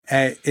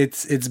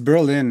It's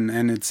Berlin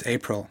and it's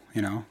April,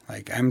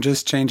 Like I'm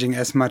just changing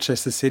as much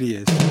as the city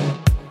is.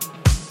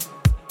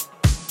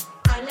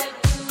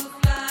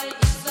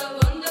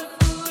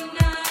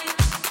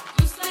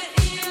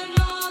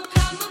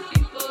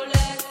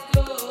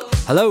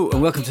 Hello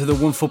and welcome to the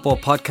Onefootball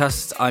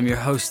podcast. I'm your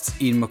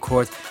host Ian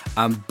McCourt,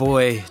 and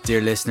boy, dear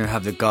listener,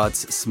 have the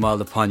gods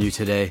smiled upon you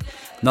today.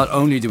 Not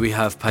only do we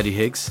have Paddy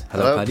Higgs.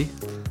 Hello, Paddy.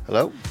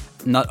 Hello.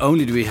 Not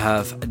only do we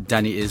have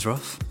Danny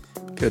Isroff.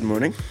 Good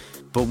morning.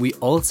 But we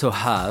also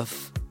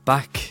have,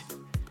 back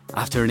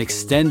after an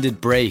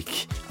extended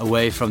break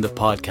away from the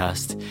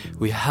podcast,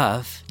 we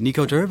have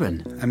Nico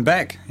Durbin. I'm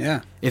back,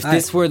 yeah. If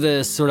this were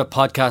the sort of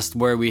podcast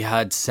where we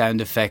had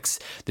sound effects,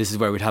 this is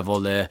where we'd have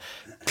all the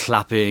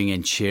clapping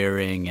and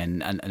cheering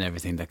and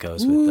everything that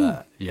goes with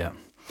that. Yeah.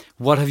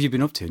 What have you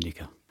been up to,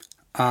 Nico?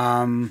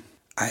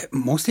 I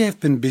mostly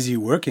have been busy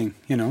working,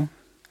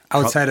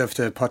 outside of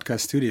the podcast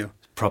studio.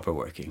 Proper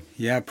working.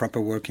 Yeah, proper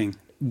working.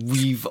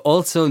 We've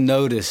also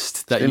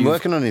noticed that he's been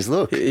working on his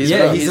look. He's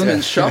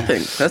been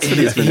shopping. That's what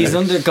he's been He's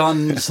doing.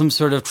 undergone some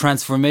sort of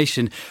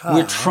transformation.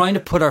 We're trying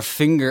to put our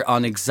finger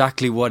on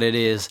exactly what it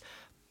is.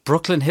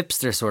 Brooklyn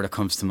hipster sort of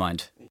comes to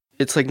mind.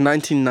 It's like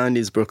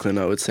 1990s Brooklyn,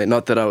 I would say.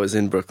 Not that I was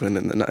in Brooklyn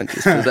in the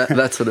 90s, but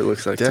that's what it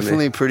looks like.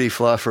 Definitely to me. Pretty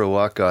fly for a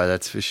white guy,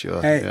 that's for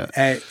sure.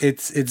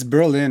 It's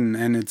Berlin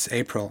and it's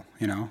April,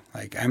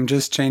 Like I'm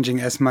just changing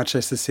as much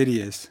as the city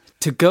is.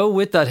 To go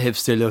with that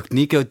hipster look,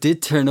 Nico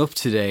did turn up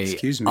today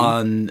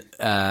on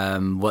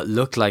what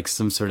looked like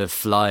some sort of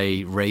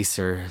fly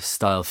racer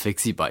style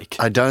fixie bike.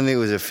 I don't think it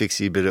was a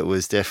fixie, but it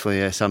was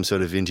definitely some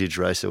sort of vintage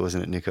racer,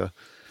 wasn't it, Nico?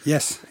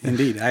 Yes,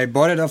 indeed. I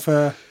bought it off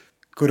a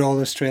good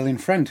old Australian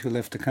friend who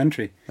left the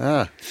country.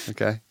 Ah,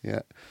 okay,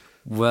 yeah.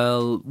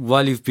 Well,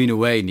 while you've been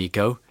away,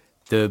 Nico,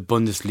 the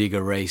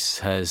Bundesliga race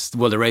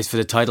the race for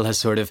the title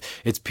has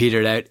it's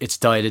petered out, it's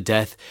died a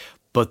death.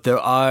 But there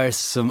are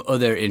some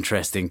other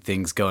interesting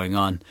things going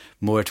on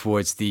more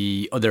towards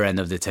the other end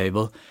of the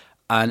table,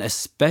 and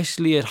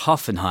especially at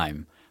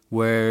Hoffenheim,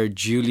 where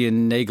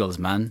Julian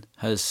Nagelsmann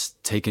has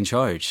taken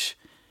charge.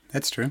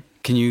 That's true.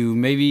 Can you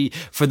maybe,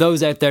 for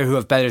those out there who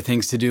have better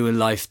things to do in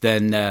life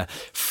than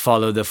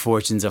follow the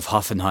fortunes of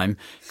Hoffenheim,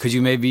 could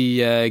you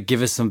maybe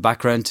give us some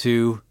background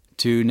to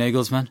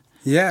Nagelsmann?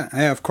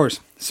 Yeah, of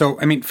course. So,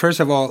 first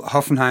of all,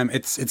 Hoffenheim,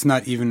 it's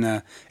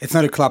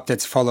not a club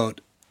that's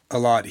followed a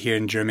lot here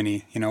in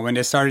Germany. When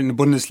they started in the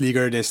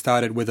Bundesliga, they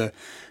started with a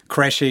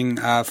crashing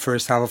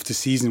first half of the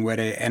season where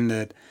they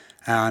ended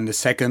on the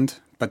second,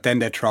 but then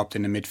they dropped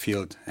in the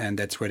midfield, and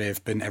that's where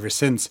they've been ever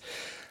since.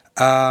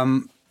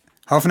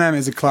 Hoffenheim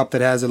is a club that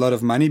has a lot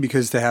of money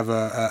because they have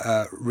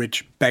a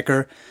rich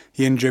backer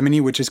here in Germany,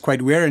 which is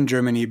quite rare in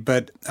Germany.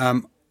 But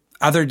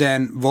other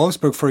than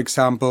Wolfsburg, for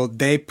example,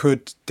 they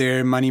put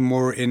their money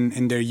more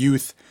in their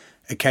youth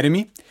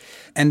academy.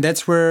 And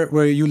that's where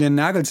Julian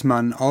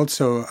Nagelsmann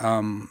also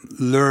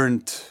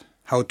learned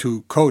how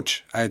to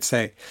coach, I'd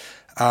say.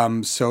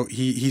 So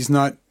he's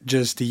not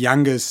just the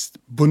youngest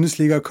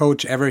Bundesliga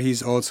coach ever,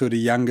 he's also the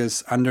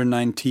youngest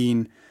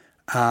under-19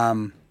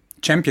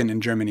 champion in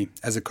Germany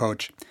as a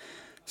coach.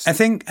 I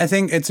think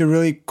it's a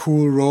really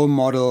cool role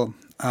model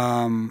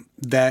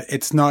that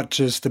it's not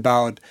just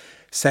about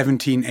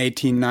 17,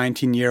 18,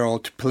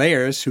 19-year-old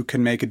players who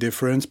can make a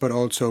difference, but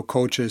also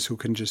coaches who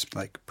can just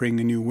bring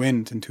a new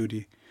wind into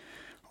the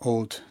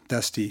old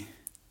dusty.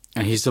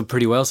 And he's done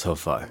pretty well so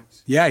far.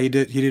 Yeah, he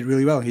did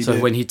really well.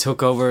 When he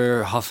took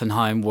over,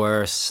 Hoffenheim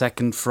were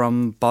second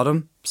from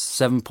bottom,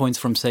 7 points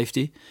from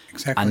safety.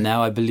 Exactly. And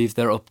now I believe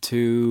they're up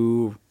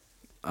to...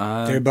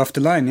 they're above the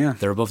line, yeah.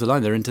 They're above the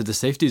line. They're into the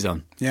safety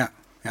zone. Yeah.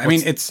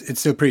 It's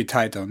still pretty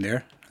tight down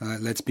there,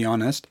 let's be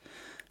honest.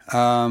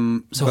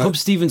 Hope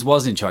Stevens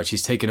was in charge.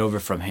 He's taken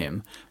over from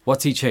him.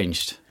 What's he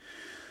changed?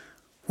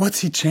 I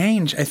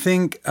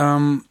think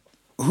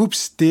Hoop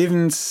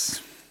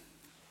Stevens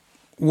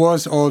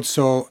was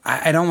also,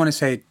 I don't want to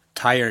say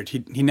tired.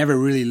 He never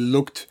really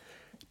looked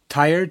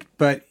tired,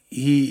 but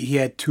he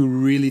had two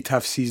really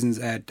tough seasons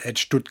at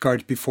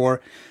Stuttgart before.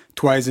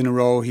 Twice in a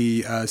row,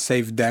 he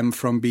saved them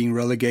from being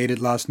relegated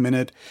last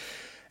minute.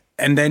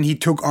 And then he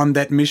took on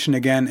that mission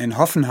again in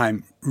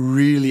Hoffenheim,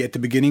 really at the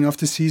beginning of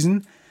the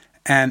season.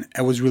 And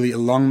it was really a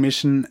long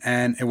mission,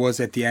 and it was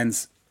at the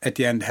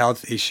end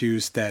health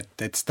issues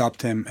that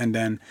stopped him. And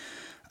then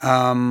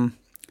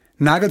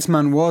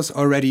Nagelsmann was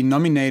already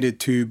nominated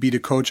to be the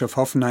coach of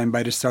Hoffenheim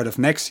by the start of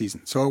next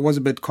season. So it was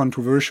a bit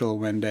controversial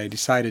when they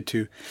decided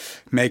to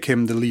make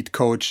him the lead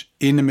coach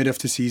in the mid of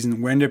the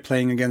season when they're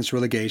playing against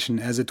relegation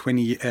as a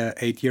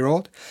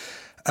 28-year-old.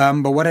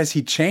 But what has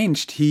he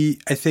changed? He,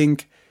 I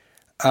think,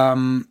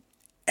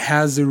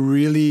 has a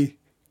really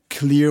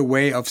clear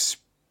way of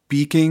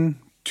speaking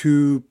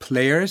to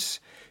players.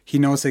 He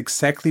knows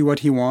exactly what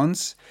he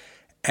wants,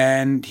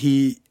 and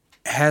he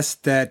has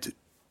that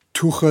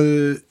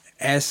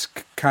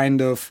Tuchel-esque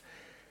kind of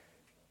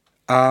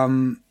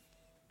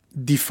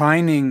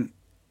defining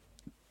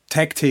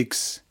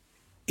tactics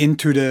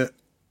into the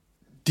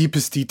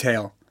deepest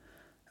detail,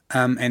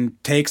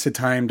 and takes the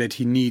time that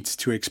he needs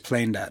to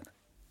explain that.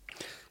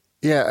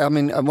 Yeah, I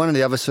mean, one of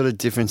the other sort of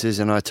differences,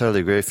 and I totally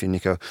agree with you,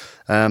 Nico,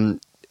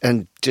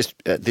 and just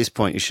at this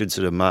point, you should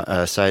sort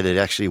of say that he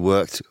actually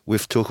worked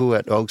with Tuchel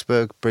at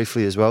Augsburg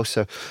briefly as well.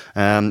 So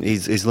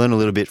he's learned a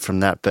little bit from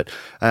that. But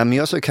he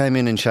also came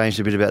in and changed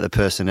a bit about the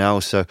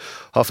personnel. So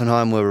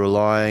Hoffenheim were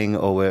relying,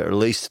 or were at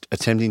least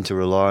attempting to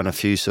rely on a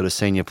few sort of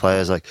senior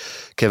players like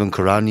Kevin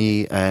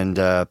Korani and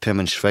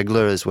Pirmin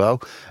Schwegler as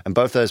well. And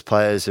both those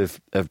players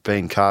have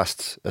been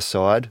cast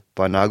aside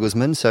by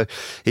Nagelsmann. So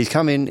he's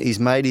come in,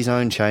 he's made his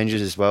own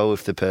changes as well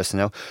with the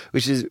personnel,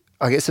 which is,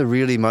 I guess, the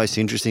really most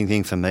interesting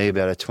thing for me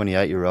about a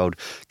 28-year-old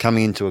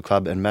coming into a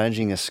club and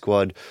managing a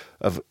squad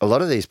of a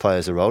lot of these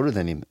players are older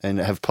than him and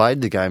have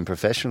played the game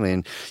professionally.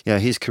 And, you know,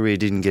 his career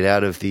didn't get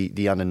out of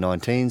the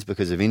under-19s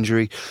because of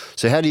injury.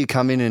 So how do you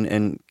come in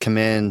and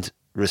command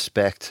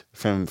respect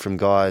from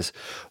guys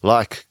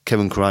like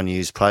Kevin Korani,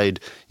 who's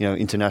played, you know,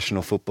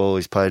 international football,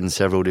 he's played in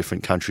several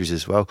different countries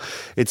as well.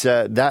 It's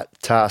that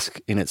task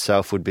in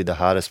itself would be the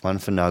hardest one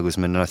for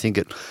Nagelsmann, and I think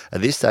at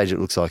this stage it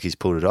looks like he's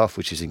pulled it off,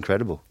 which is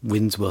incredible.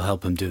 Wins will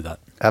help him do that.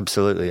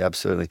 Absolutely.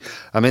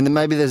 I mean,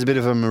 maybe there's a bit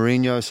of a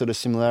Mourinho sort of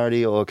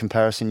similarity or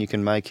comparison you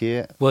can make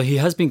here. Well, he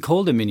has been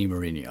called a mini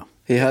Mourinho.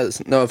 He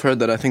has. No, I've heard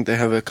that. I think they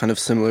have a kind of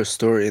similar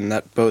story in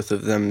that both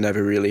of them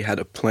never really had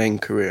a playing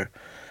career.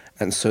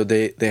 And so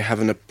they have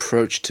an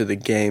approach to the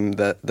game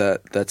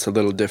that's a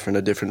little different,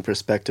 a different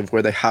perspective,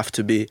 where they have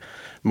to be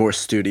more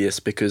studious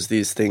because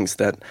these things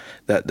that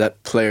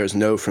players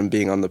know from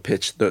being on the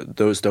pitch,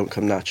 those don't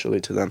come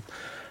naturally to them.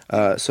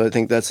 So I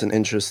think that's an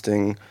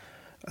interesting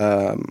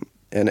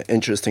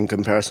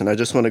comparison. I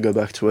just want to go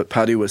back to what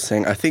Paddy was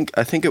saying. I think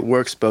it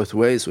works both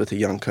ways with a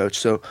young coach.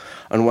 So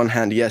on one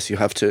hand, yes, you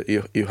have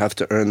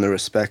to earn the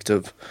respect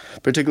of,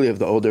 particularly of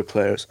the older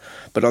players.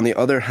 But on the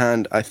other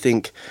hand, I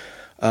think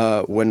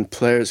when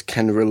players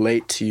can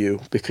relate to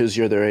you because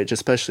you're their age,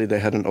 especially they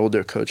had an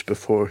older coach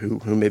before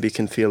who maybe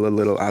can feel a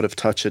little out of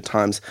touch at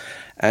times.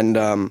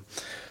 And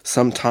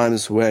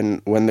sometimes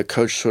when the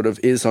coach sort of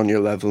is on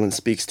your level and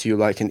speaks to you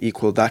like an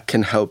equal, that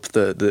can help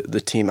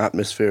the team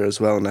atmosphere as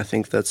well. And I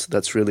think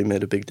that's really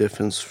made a big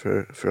difference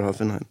for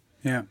Hoffenheim.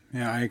 Yeah,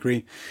 I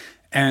agree.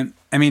 And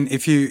I mean,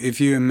 if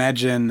you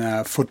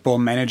imagine Football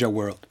Manager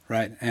world,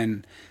 right?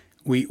 And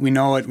we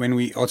know it when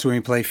we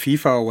play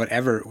FIFA or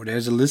whatever.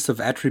 There's a list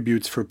of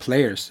attributes for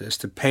players. There's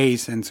the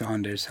pace and so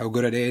on. There's how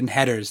good are they in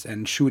headers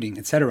and shooting,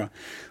 etc.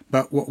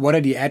 But what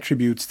are the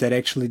attributes that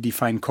actually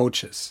define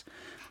coaches?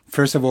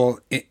 First of all,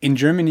 in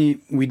Germany,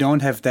 we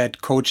don't have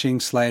that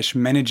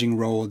coaching/managing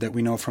role that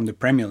we know from the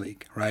Premier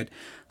League, right?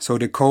 So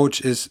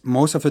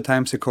most of the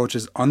times the coach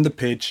is on the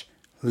pitch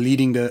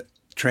leading the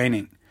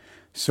training.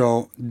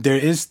 So there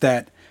is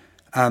that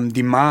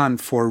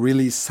demand for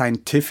really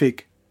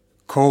scientific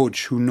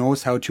coach who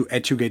knows how to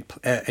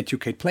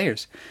educate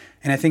players.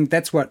 And I think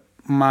that's what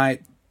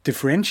might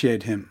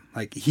differentiate him.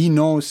 Like, he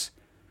knows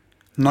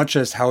not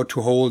just how to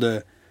hold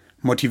a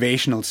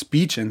motivational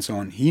speech and so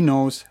on. He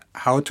knows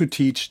how to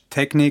teach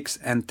techniques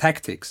and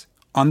tactics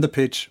on the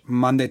pitch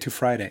Monday to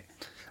Friday.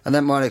 And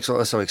that might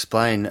also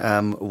explain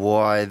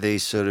why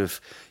these sort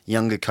of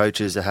younger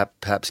coaches are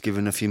perhaps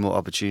given a few more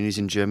opportunities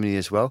in Germany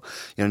as well.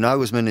 You know,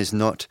 Nagelsmann is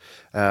not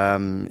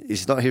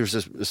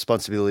his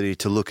responsibility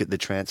to look at the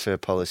transfer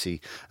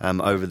policy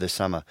over the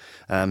summer.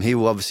 He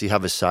will obviously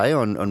have a say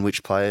on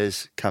which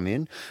players come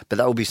in, but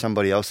that will be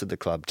somebody else at the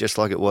club, just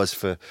like it was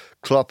for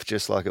Klopp,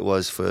 just like it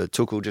was for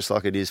Tuchel, just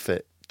like it is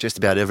for just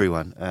about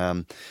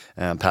everyone.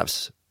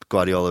 Perhaps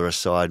Guardiola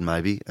aside,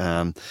 maybe,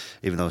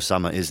 even though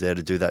Summer is there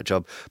to do that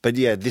job. But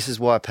yeah, this is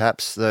why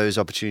perhaps those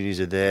opportunities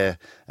are there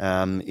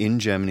in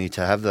Germany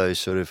to have those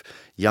sort of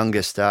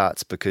younger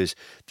starts, because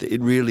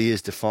it really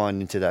is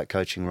defined into that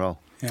coaching role.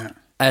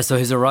 Yeah. So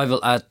his arrival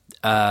at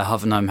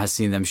Hoffenheim has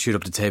seen them shoot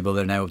up the table.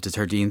 They're now up to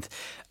 13th.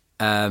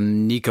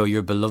 Nico,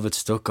 your beloved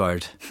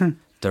Stuttgart,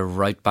 they're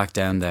right back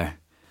down there.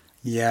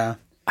 Yeah.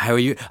 How are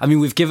you? I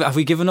mean, have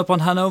we given up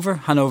on Hanover?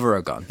 Hanover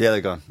are gone. Yeah, they're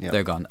gone. Yeah.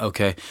 They're gone.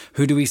 Okay.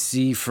 Who do we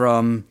see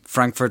from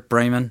Frankfurt,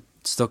 Bremen,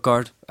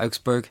 Stuttgart,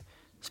 Augsburg?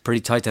 It's pretty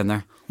tight down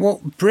there.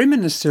 Well,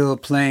 Bremen is still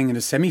playing in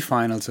the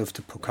semi-finals of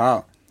the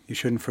Pokal. You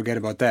shouldn't forget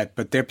about that.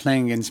 But they're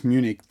playing against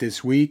Munich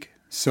this week.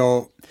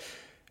 So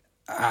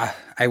I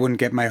wouldn't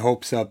get my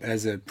hopes up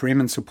as a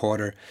Bremen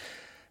supporter.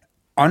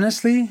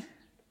 Honestly,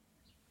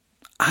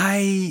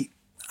 I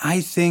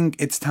think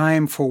it's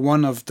time for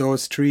one of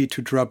those three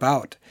to drop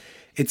out.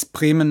 It's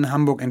Bremen,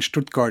 Hamburg, and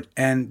Stuttgart,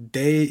 and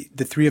the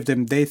three of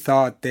them, they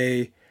thought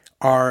they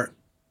are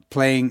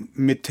playing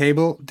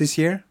mid-table this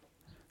year,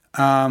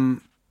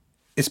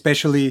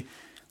 especially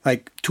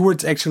like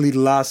towards actually the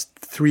last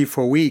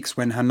 3-4 weeks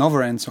when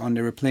Hanover and so on,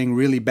 they were playing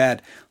really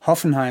bad.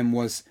 Hoffenheim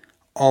was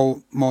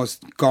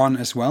almost gone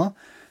as well,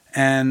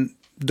 and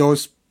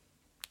those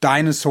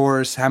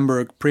dinosaurs,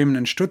 Hamburg, Bremen,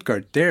 and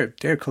Stuttgart,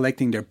 they're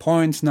collecting their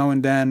points now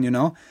and then, you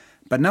know.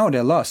 But now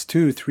they lost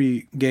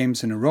 2-3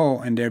 games in a row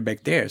and they're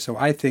back there. So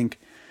I think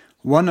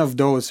one of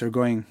those are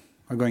going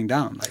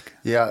down. Like,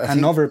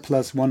 Hanover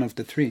plus one of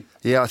the three.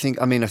 Yeah, I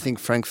think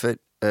Frankfurt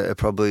are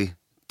probably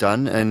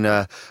done, and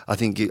I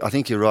think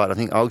you're right. I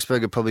think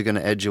Augsburg are probably going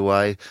to edge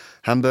away.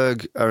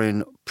 Hamburg are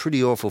in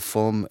pretty awful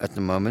form at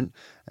the moment,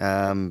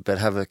 but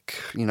have a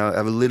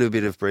little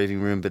bit of breathing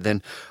room. But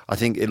then I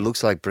think it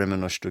looks like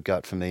Bremen or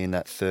Stuttgart for me in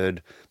that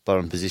third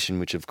bottom position,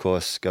 which of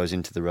course goes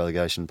into the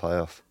relegation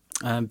playoff.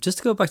 Just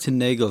to go back to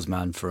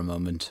Nagelsmann for a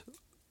moment,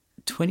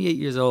 28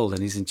 years old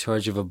and he's in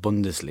charge of a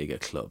Bundesliga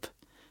club.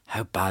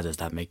 How bad does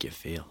that make you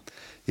feel?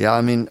 Yeah,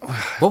 I mean,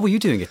 what were you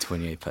doing at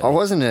 28, Paddy? I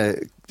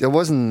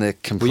wasn't a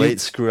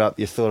complete screw up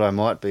you thought I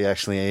might be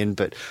actually, Ian.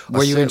 But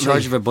were you in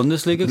charge of a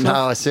Bundesliga club?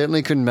 No, I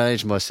certainly couldn't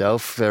manage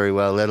myself very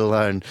well, let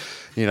alone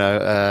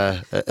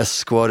a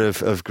squad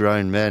of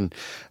grown men.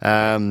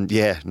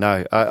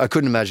 I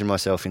couldn't imagine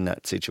myself in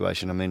that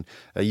situation. I mean,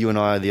 you and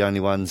I are the only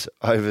ones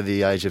over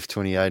the age of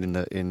 28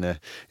 in the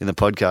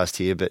podcast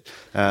here. But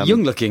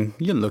young looking,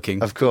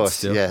 of course.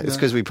 Still. Yeah, it's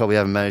because we probably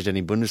haven't managed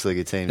any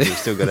Bundesliga teams. We've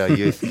still got our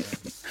youth.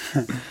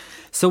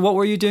 So what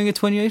were you doing at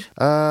 28?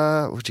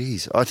 I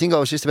think I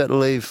was just about to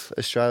leave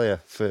Australia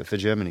for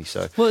Germany.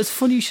 So, well, it's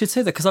funny you should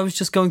say that because I was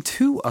just going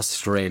to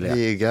Australia.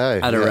 There you go.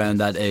 At around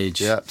that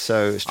age. Yeah.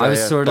 So Australia, I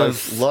was sort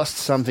of lost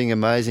something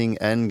amazing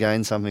and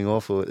gained something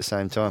awful at the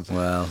same time.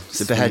 Well,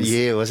 it's a bad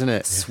year, wasn't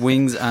it?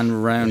 Swings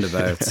and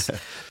roundabouts.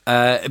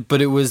 But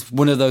it was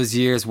one of those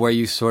years where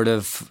you sort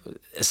of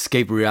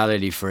escape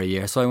reality for a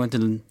year. So I went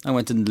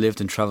and lived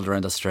and travelled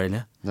around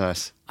Australia.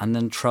 Nice. And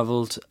then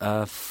travelled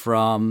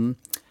from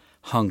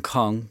Hong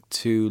Kong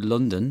to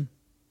London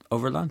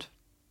overland.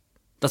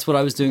 That's what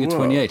I was doing at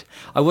 28.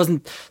 I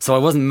wasn't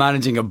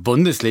managing a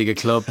Bundesliga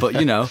club, but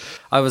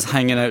I was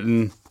hanging out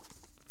in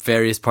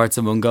various parts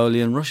of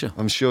Mongolia and Russia.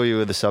 I'm sure you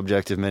were the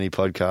subject of many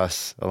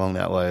podcasts along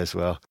that way as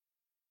well.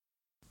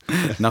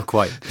 Not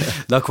quite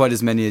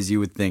as many as you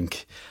would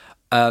think.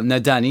 Now,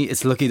 Danny,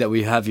 it's lucky that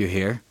we have you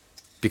here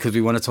because we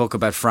want to talk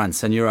about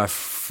France, and you're our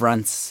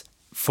France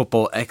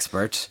football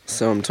expert.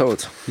 So I'm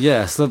told.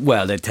 Yes,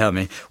 well, they tell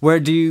me. Where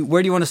do you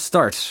want to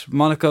start?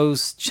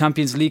 Monaco's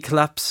Champions League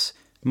collapse,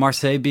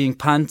 Marseille being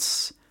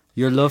pants,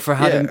 your love for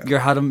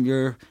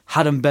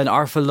Hatem Ben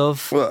Arfa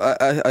love. Well,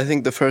 I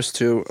think the first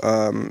two,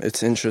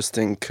 it's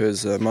interesting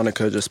because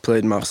Monaco just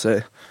played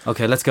Marseille.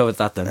 Okay, let's go with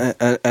that then.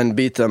 And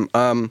beat them.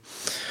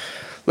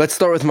 Let's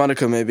start with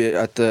Monaco, maybe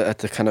at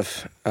the kind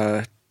of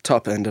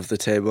top end of the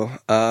table.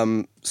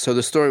 So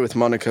the story with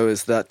Monaco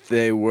is that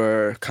they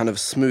were kind of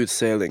smooth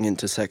sailing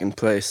into second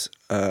place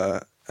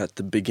at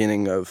the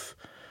beginning of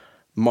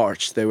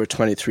March. They were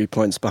 23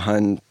 points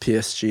behind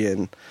PSG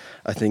and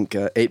I think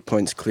 8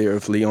 points clear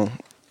of Lyon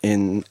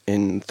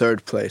in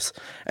third place.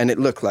 And it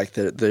looked like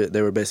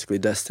they were basically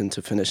destined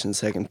to finish in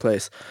second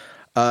place.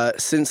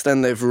 Since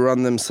then, they've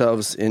run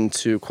themselves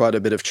into quite a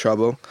bit of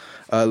trouble.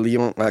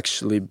 Lyon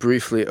actually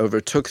briefly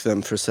overtook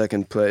them for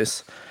second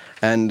place.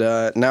 And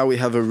now we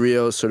have a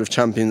real sort of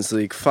Champions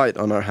League fight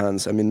on our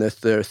hands. I mean,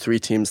 there are three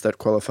teams that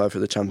qualify for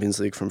the Champions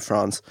League from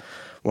France.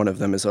 One of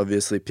them is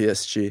obviously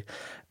PSG.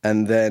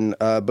 And then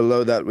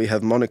below that, we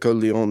have Monaco,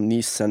 Lyon,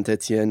 Nice,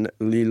 Saint-Etienne,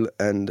 Lille,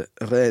 and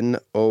Rennes,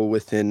 all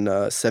within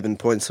 7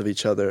 points of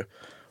each other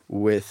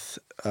with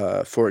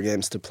 4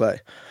 games to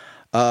play.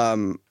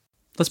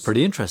 That's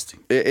pretty interesting.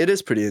 It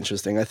is pretty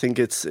interesting. I think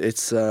it's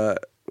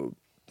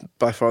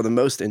by far the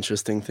most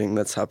interesting thing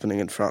that's happening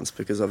in France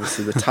because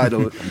obviously the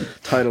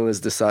title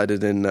is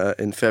decided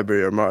in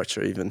February or March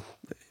or even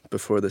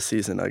before the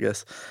season, I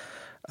guess.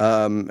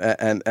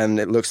 And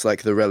it looks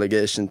like the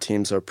relegation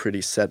teams are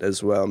pretty set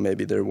as well.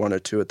 Maybe there are 1 or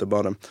 2 at the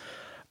bottom.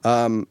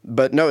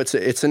 But no,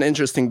 it's an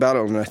interesting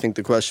battle, and I think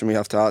the question we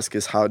have to ask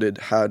is how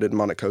did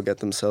Monaco get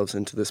themselves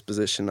into this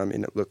position? I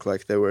mean, it looked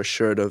like they were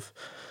assured of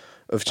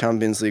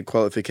Champions League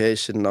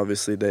qualification.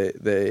 Obviously,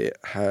 they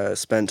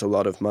spent a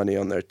lot of money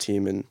on their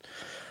team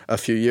a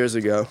few years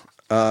ago.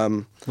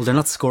 Well, they're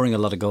not scoring a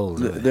lot of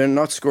goals. They're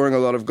not scoring a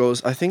lot of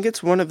goals. I think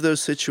it's one of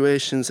those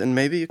situations, and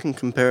maybe you can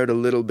compare it a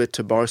little bit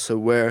to Barca,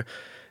 where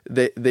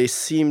they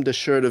seemed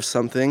assured of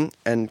something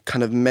and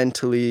kind of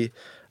mentally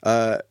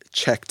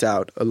checked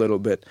out a little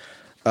bit.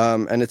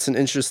 And it's an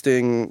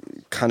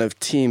interesting kind of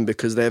team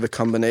because they have a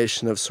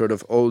combination of sort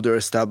of older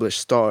established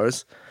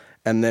stars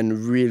and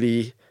then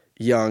really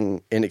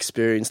young,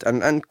 inexperienced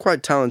and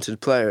quite talented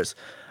players.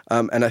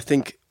 And I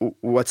think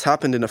what's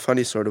happened in a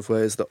funny sort of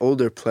way is the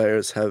older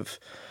players have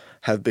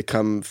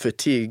become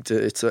fatigued.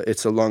 It's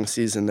a long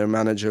season. Their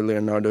manager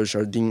Leonardo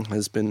Jardim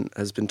has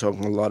been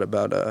talking a lot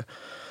about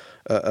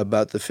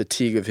the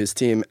fatigue of his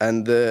team,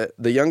 and the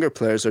younger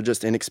players are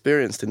just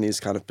inexperienced in these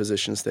kind of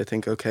positions. They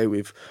think, okay,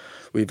 we've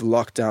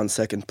locked down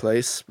second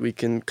place, we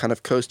can kind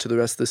of coast to the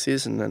rest of the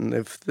season, and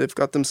they've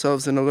got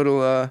themselves in a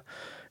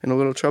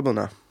little trouble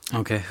now.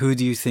 Okay, who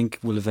do you think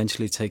will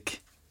eventually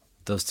take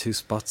those 2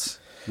 spots?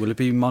 Will it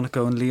be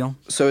Monaco and Lyon?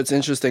 So it's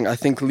interesting. I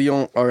think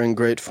Lyon are in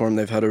great form.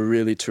 They've had a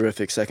really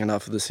terrific second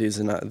half of the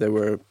season. They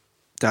were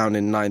down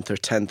in 9th or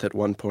 10th at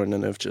one point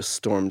and have just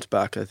stormed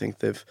back. I think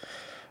they've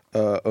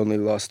only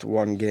lost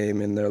 1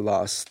 game in their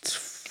last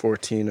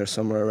 14 or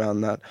somewhere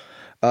around that.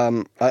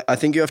 I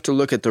think you have to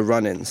look at the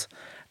run-ins.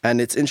 And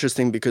it's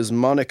interesting because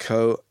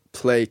Monaco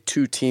play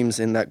 2 teams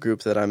in that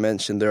group that I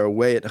mentioned. They're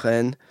away at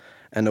Rennes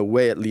and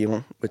away at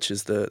Lyon,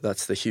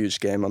 that's the huge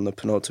game on the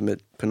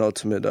penultimate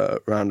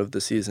round of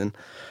the season.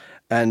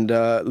 And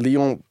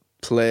Lyon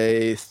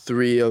play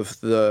 3 of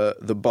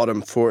the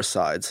bottom 4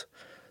 sides,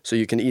 so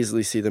you can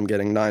easily see them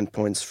getting 9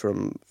 points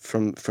from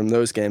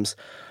those games.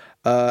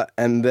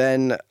 And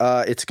then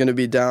it's going to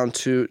be down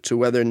to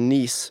whether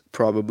Nice,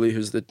 probably,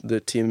 who's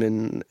the team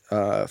in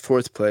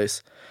 4th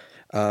place,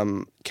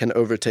 can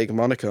overtake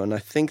Monaco. And I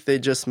think they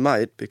just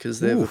might, because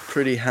they have a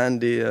pretty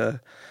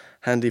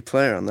handy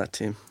player on that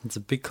team. It's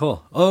a big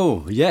call.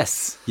 Oh,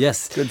 yes.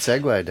 Good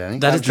segue, Danny.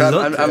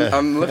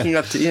 I'm looking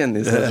up to Ian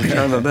these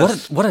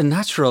days. What a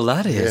natural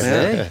that is,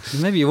 eh?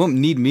 Maybe you won't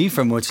need me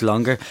for much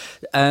longer.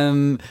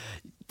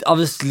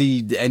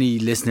 Obviously, any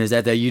listeners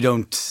out there, you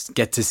don't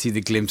get to see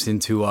the glimpse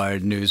into our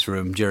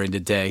newsroom during the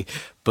day,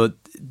 but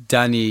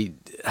Danny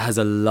has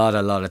a lot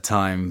of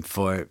time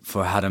for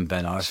Hatem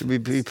Ben Arfa. Should we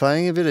be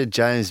playing a bit of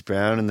James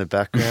Brown in the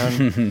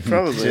background?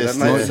 Probably, that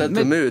might set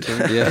the mood.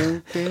 Yeah.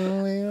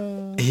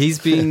 He's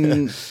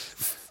been,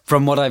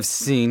 from what I've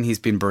seen, he's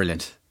been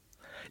brilliant.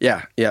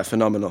 Yeah,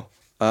 phenomenal.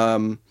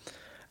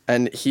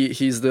 And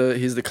he's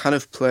the kind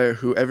of player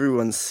who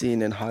everyone's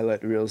seen in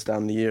highlight reels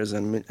down the years,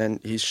 and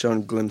he's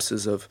shown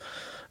glimpses of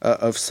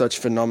such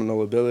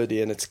phenomenal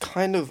ability, and it's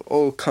kind of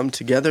all come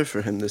together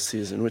for him this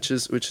season, which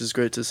is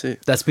great to see.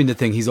 That's been the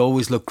thing. He's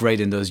always looked great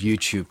in those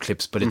YouTube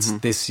clips, but it's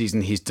this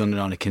season he's done it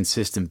on a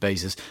consistent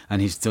basis,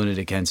 and he's done it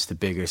against the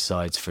bigger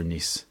sides for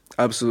Nice.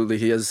 Absolutely,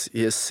 he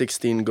has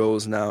 16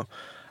 goals now.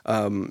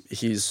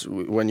 He's,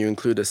 when you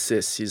include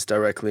assists, he's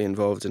directly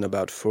involved in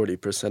about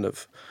 40%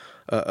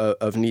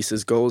 of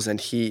Nice's goals,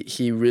 and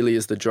he really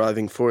is the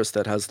driving force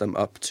that has them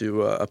up to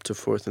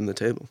 4th in the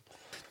table.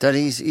 That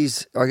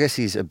I guess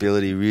his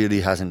ability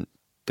really hasn't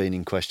been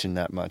in question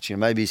that much.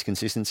 Maybe his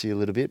consistency a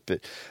little bit, but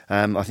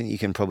I think you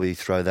can probably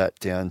throw that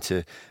down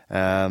to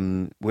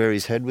where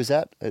his head was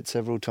at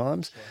several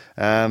times.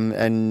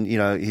 And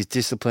his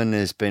discipline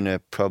has been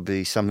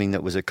probably something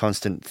that was a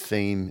constant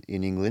theme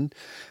in England.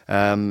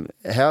 How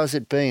has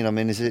it been? I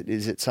mean, is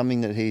it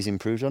something that he's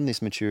improved on,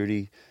 this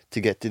maturity to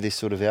get to this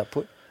sort of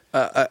output?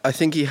 I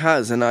think he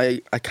has, and I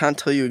can't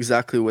tell you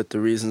exactly what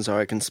the reasons are.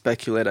 I can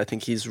speculate. I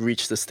think he's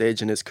reached the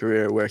stage in his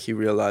career where he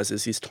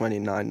realizes he's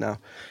 29 now.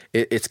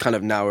 It's kind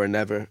of now or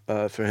never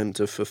for him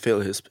to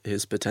fulfill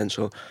his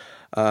potential.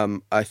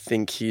 I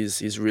think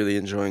he's really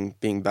enjoying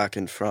being back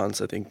in France.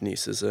 I think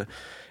Nice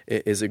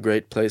is a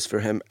great place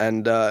for him,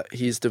 and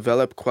he's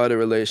developed quite a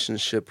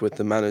relationship with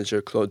the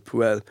manager Claude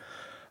Puel,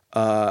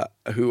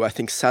 who I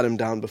think sat him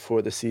down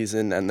before the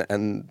season,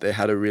 and they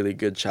had a really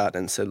good chat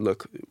and said,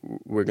 look,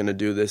 we're going to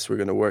do this, we're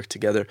going to work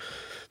together.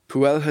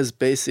 Puel has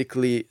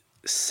basically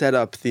set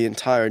up the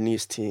entire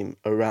Nice team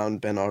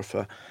around Ben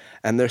Arfa,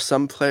 and there's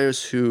some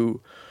players who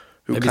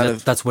maybe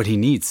that's what he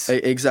needs.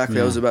 Exactly,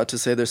 yeah. I was about to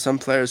say, there's some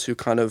players who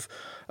kind of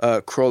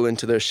crawl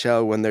into their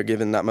shell when they're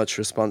given that much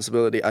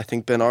responsibility. I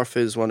think Ben Arfa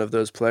is one of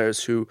those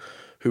players who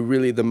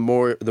really, the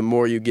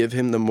more you give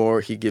him, the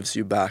more he gives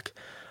you back.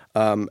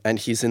 And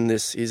he's in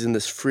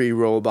this free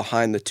role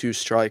behind the 2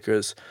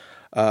 strikers,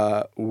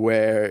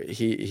 where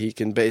he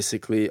can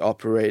basically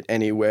operate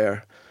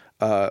anywhere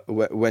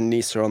when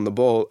Nice are on the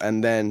ball,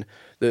 and then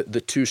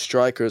the 2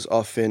 strikers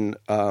often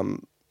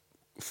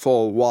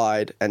fall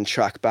wide and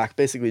track back,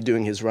 basically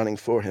doing his running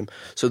for him.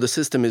 So the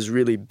system is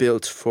really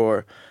built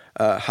for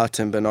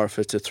Hatem Ben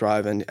Arfa to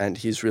thrive, and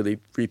he's really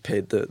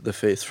repaid the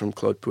faith from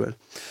Claude Puel.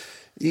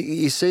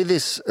 You see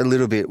this a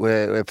little bit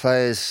where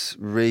players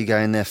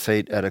regain their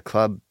feet at a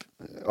club,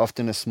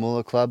 often a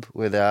smaller club,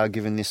 where they are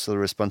given this sort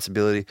of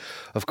responsibility.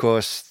 Of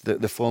course,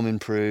 the form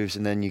improves,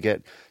 and then you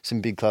get some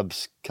big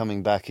clubs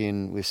coming back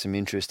in with some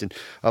interest. And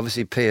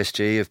obviously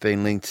PSG have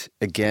been linked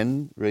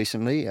again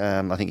recently,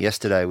 I think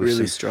yesterday, with really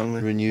some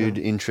strongly renewed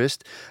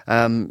interest.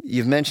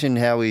 You've mentioned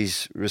how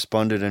he's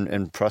responded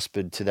and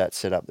prospered to that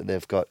setup that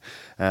they've got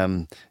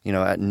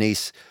at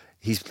Nice.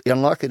 He's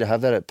unlikely to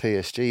have that at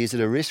PSG. Is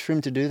it a risk for him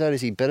to do that?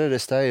 Is he better to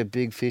stay a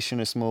big fish in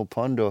a small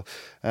pond? Or,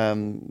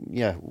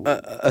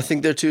 I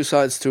think there are 2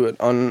 sides to it.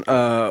 On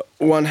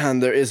one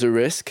hand, there is a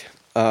risk.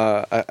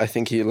 I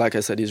think like I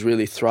said, he's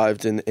really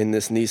thrived in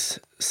this Nice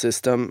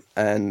system,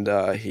 and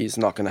he's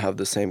not going to have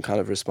the same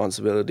kind of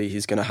responsibility.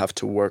 He's going to have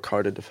to work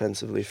harder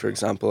defensively, for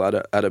example,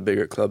 at a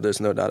bigger club.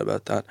 There's no doubt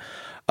about that.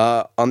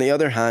 On the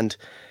other hand,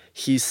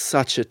 he's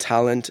such a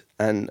talent,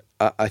 and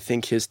I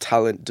think his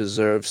talent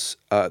deserves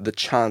the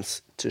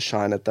chance to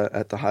shine at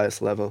the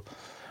highest level.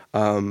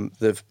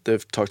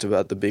 They've talked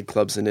about the big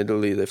clubs in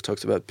Italy. They've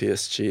talked about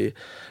PSG,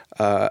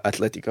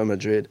 Atletico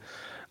Madrid,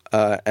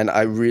 and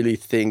I really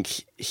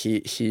think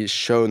he's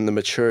shown the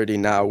maturity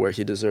now where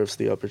he deserves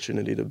the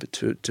opportunity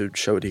to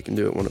show what he can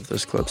do at one of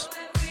those clubs.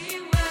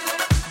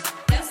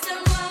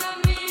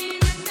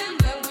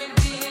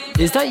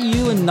 Is that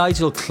you and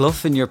Nigel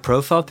Clough in your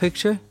profile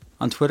picture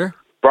on Twitter?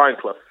 Brian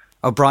Clough.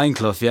 Oh, Brian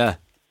Clough, yeah.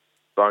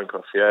 Brian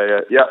Clough, yeah.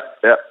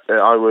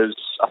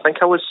 I think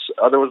I was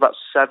there was about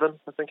 7,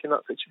 I think, in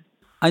that picture.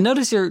 I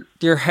noticed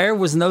your hair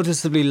was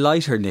noticeably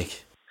lighter,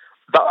 Nick.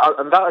 That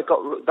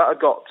I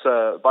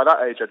got by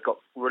that age, I'd got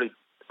really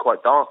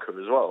quite darker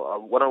as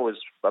well. When I was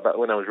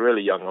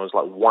really young, I was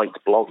like white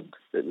blonde.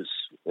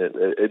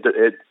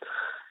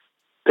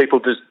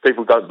 People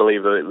don't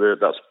believe that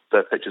that's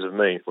they're pictures of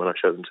me when I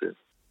show them to them.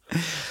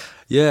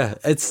 Yeah,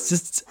 it's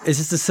just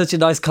such a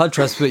nice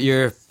contrast with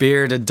your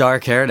beard and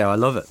dark hair now. I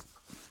love it.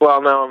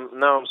 Well,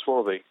 now I'm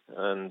swarthy,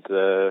 and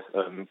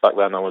back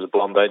then I was a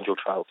blonde angel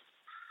child.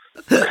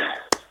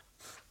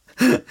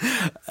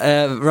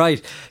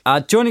 Right.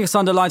 Joining us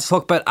on the line to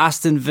talk about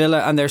Aston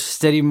Villa and their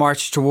steady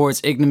march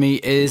towards ignominy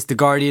is the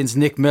Guardian's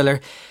Nick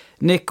Miller.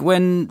 Nick,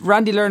 when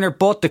Randy Lerner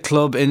bought the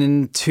club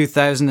in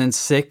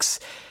 2006,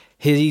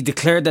 he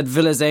declared that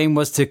Villa's aim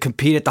was to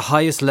compete at the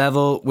highest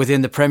level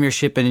within the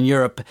Premiership and in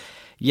Europe.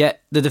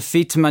 Yet the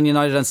defeat to Man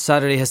United on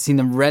Saturday has seen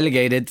them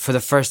relegated for the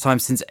first time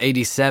since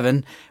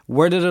 '87.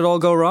 Where did it all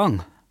go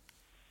wrong?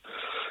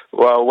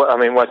 Well, I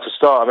mean, where to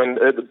start? I mean,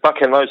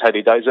 back in those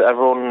heady days,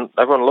 everyone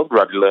loved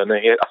Randy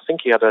Lerner. I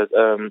think he's got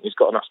an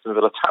Aston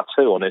Villa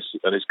tattoo on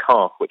his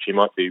car, which he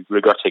might be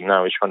regretting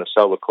now. He's trying to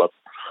sell the club.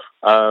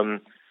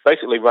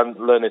 Basically,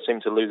 Lerner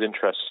seemed to lose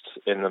interest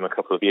in them a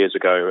couple of years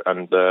ago,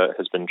 and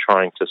has been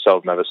trying to sell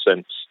them ever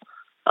since.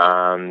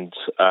 And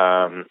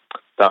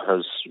that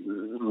has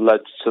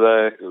led to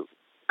their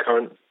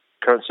current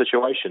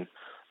situation.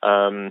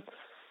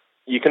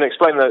 You can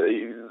explain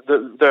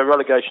the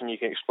relegation. You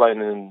can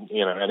explain in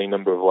any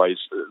number of ways.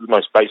 The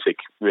most basic,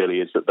 really,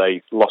 is that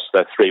they lost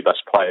their three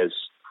best players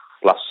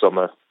last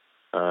summer: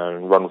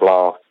 Ron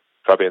Vlaar,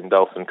 Fabian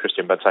Delph, and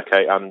Christian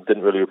Benteke, and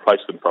didn't really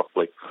replace them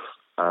properly.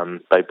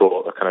 They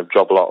bought a kind of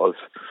job lot of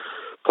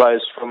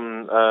players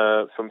from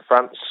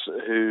France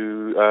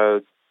who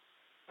have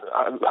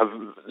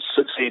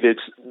succeeded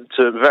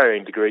to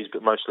varying degrees,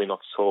 but mostly not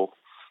at all.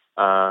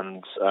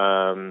 And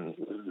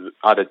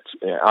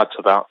add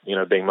to that,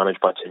 being managed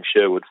by Tim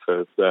Sherwood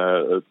for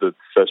the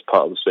first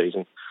part of the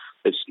season,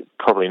 it's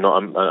probably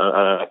not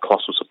a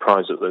colossal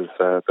surprise that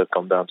they've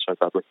gone down so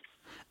badly.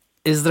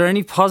 Is there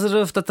any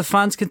positive that the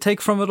fans can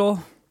take from it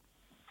all?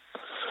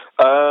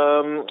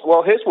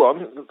 Well, here's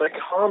one. They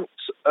can't.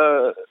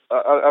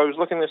 I was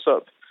looking this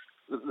up.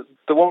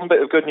 The one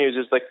bit of good news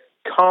is they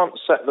can't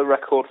set the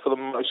record for the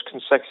most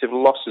consecutive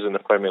losses in the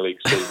Premier League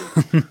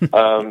season.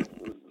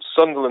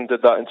 Sunderland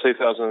did that in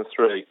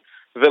 2003.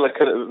 Villa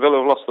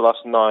have lost the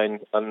last 9,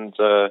 and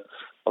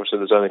obviously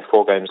there's only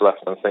 4 games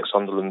left, and I think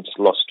Sunderland's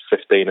lost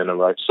 15 in a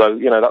row. So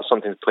that's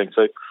something to cling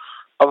to.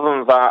 Other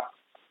than that,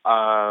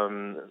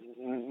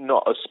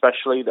 not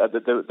especially.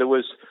 There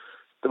was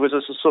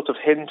a sort of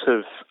hint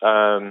of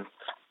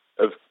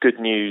good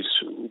news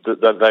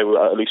that they were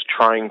at least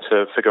trying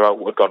to figure out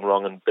what had gone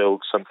wrong and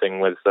build something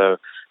with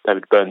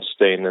David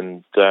Bernstein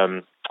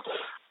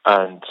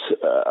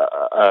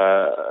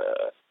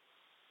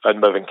and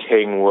Mervyn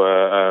King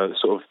were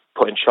sort of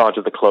put in charge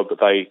of the club, but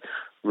they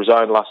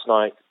resigned last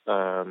night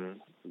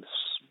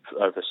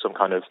over some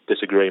kind of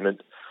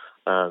disagreement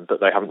that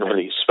they haven't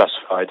really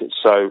specified.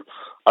 So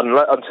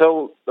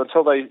until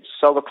they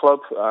sell the club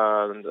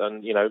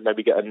and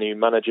maybe get a new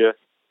manager,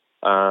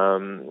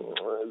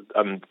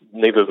 and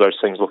neither of those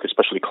things look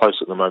especially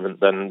close at the moment,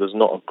 then there's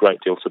not a great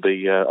deal to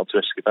be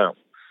optimistic about.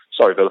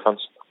 Sorry, Villa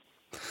fans.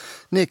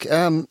 Nick,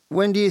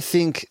 when do you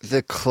think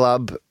the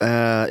club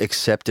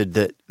accepted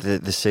that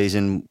the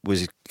season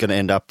was going to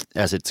end up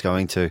as it's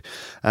going to?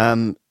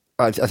 I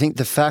think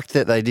the fact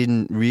that they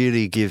didn't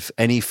really give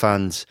any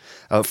funds,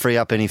 free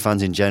up any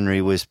funds in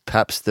January, was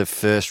perhaps the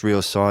first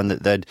real sign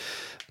that they'd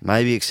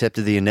maybe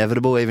accepted the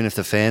inevitable, even if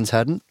the fans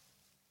hadn't.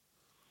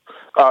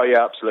 Oh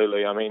yeah,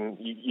 absolutely. I mean,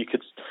 you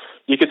could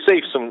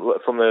see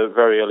from the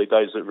very early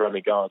days that Remy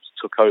Gard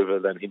took over.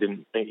 Then he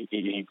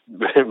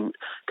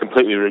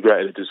completely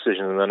regretted the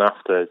decision, and then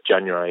after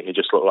January, he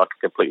just looked like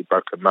a completely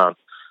broken man.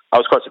 I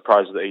was quite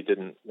surprised that he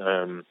didn't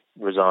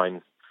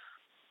resign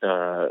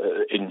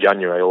in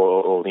January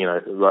or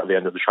right at the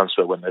end of the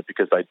transfer window,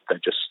 because they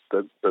just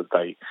as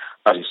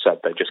you said,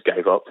 they just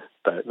gave up.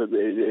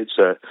 It's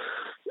a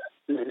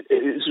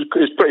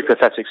pretty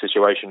pathetic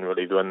situation,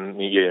 really. When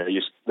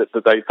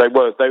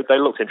they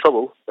looked in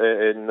trouble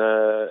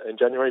in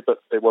January,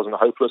 but it wasn't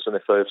hopeless. And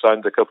if they've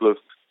signed a couple of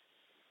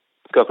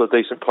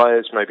decent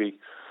players, maybe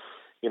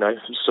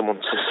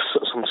someone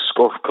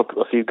score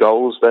a few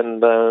goals,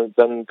 then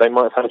they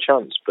might have had a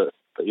chance. But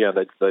yeah,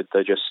 they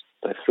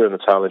threw in the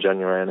towel in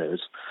January, and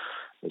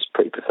it's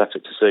pretty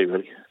pathetic to see,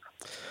 really.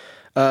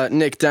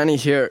 Nick, Danny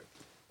here.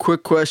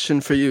 Quick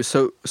question for you.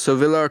 So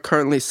Villa are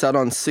currently sat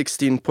on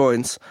 16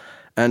 points,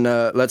 and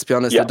let's be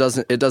honest,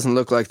 it doesn't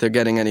look like they're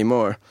getting any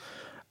more.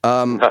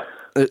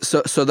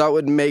 So that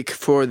would make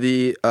for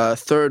the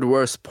third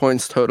worst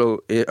points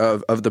total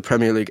of the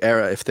Premier League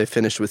era if they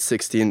finish with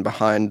 16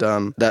 behind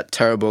that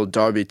terrible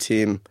Derby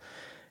team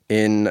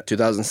in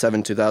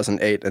 2007,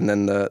 2008, and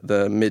then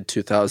the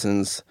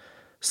mid-2000s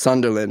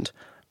Sunderland.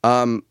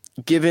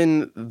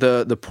 Given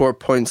the poor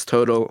points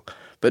total,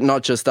 but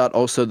not just that,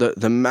 also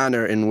the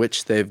manner in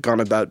which they've gone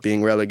about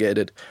being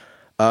relegated,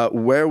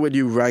 where would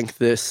you rank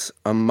this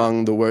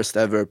among the worst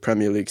ever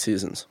Premier League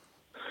seasons?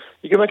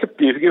 You can make a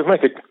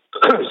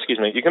excuse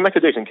me. You can make a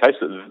decent case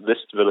that this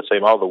Villa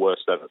team are the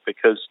worst ever,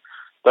 because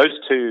those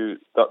two,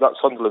 that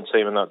Sunderland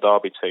team and that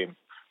Derby team,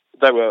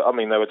 they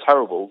were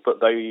terrible, but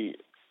they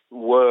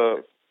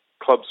were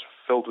clubs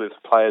filled with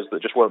players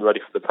that just weren't ready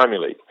for the Premier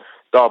League.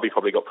 Derby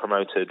probably got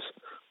promoted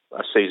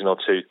a season or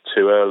two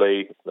too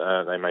early.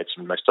 They made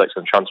some mistakes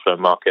in the transfer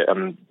market,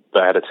 and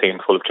they had a team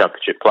full of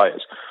Championship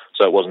players.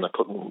 So it wasn't a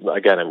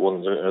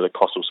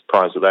colossal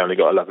surprise that they only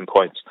got 11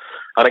 points.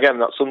 And again,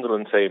 that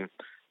Sunderland team,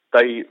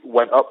 they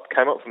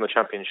came up from the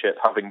Championship,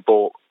 having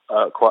bought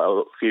quite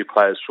a few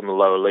players from the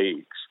lower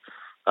leagues,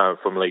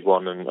 from League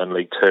One and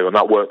League Two, and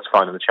that worked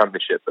fine in the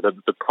Championship. But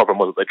the problem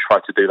was that they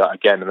tried to do that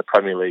again in the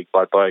Premier League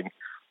by buying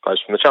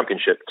players from the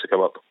Championship to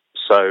come up.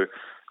 So,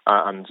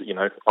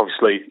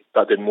 obviously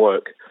that didn't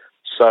work.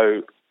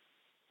 So,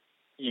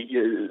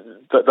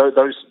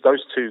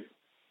 those two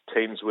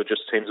teams were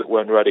just teams that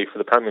weren't ready for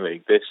the Premier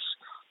League. This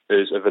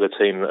is a Villa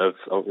team that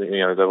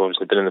they've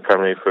obviously been in the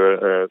Premier League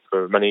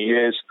for many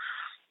years.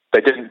 They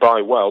didn't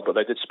buy well, but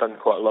they did spend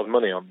quite a lot of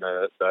money on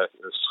the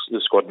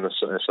squad in the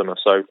summer.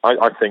 So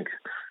I think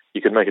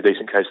you could make a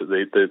decent case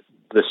that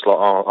this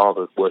lot are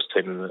the worst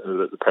team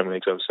that the Premier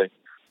League's ever seen.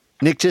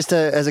 Nick, just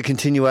as a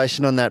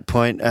continuation on that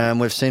point,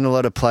 we've seen a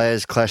lot of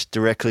players clash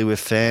directly with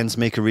fans,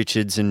 Mika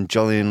Richards and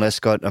Julian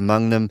Lescott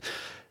among them.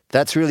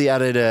 That's really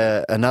added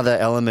another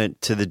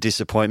element to the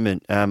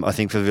disappointment, I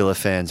think, for Villa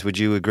fans. Would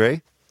you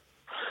agree?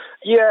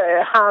 Yeah,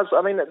 it has.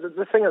 I mean,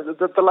 the thing is,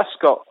 the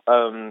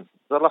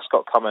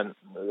Lescott comment,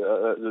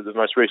 the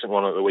most recent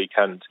one at the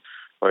weekend,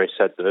 where he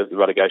said that the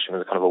relegation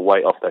was kind of a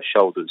weight off their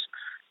shoulders,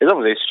 is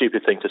obviously a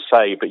stupid thing to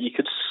say, but you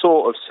could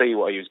sort of see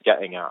what he was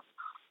getting at.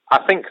 I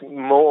think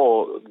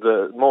more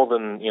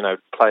than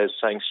players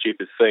saying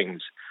stupid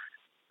things,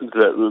 more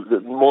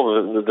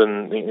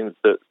than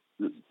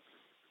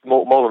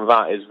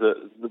that is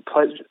that the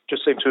players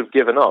just seem to have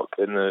given up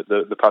in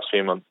the past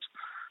few months.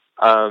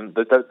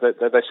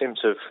 They seem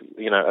to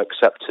have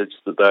accepted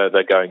that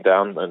they're going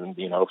down, and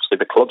obviously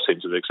the club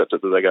seems to have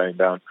accepted that they're going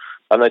down,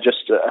 and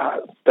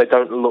they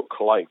don't look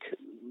like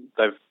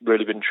they've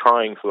really been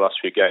trying for the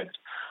last few games.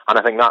 And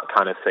I think that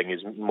kind of thing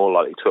is more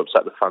likely to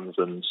upset the fans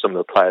than some of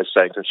the players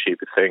saying some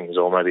stupid things,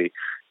 or maybe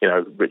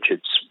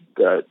Richards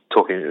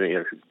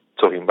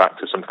talking back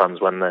to some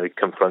fans when they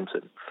confront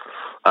him.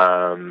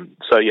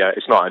 So yeah,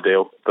 it's not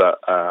ideal, but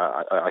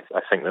I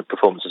think the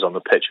performances on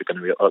the pitch are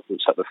going to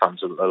upset the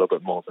fans a little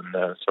bit more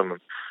than someone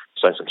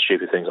saying some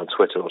stupid things on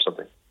Twitter or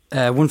something.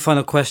 One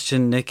final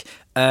question, Nick.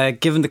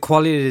 Given the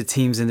quality of the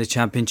teams in the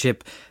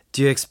Championship,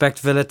 do you expect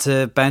Villa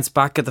to bounce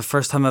back at the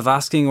first time of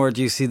asking, or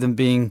do you see them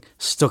being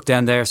stuck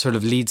down there, sort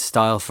of Leeds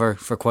style, for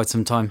quite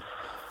some time?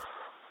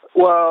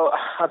 Well,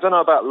 I don't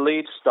know about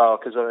Leeds style,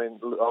 because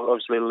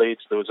obviously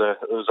Leeds, there was a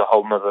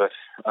whole other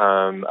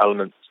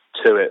element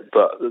to it,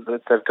 but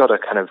they've got to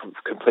kind of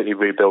completely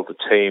rebuild the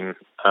team.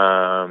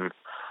 As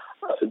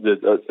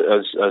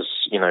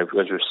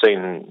we've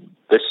seen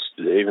this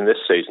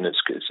season,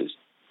 it's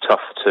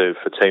tough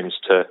for teams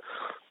to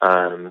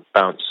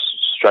bounce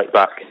straight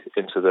back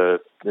into the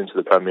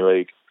Premier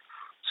League.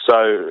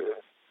 So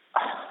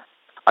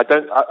I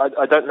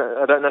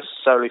don't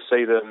necessarily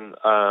see them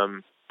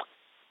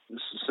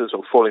sort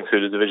of falling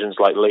through the divisions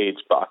like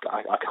Leeds, but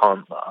I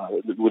can't,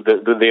 with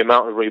the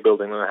amount of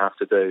rebuilding that they have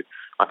to do,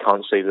 I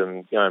can't see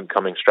them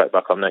coming straight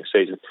back on next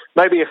season.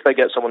 Maybe if they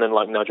get someone in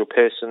like Nigel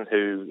Pearson,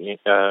 who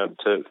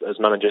as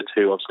manager,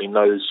 who obviously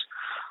knows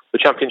the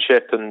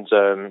Championship and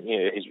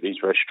he's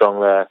very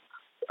strong there,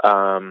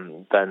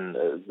 then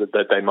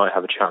they might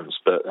have a chance,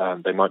 but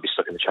they might be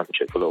stuck in the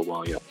Championship for a little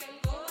while yet.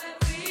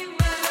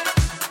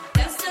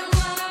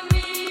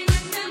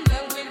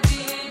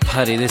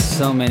 Paddy, there's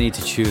so many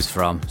to choose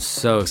from.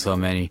 So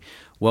many.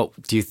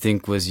 What do you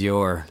think was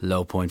your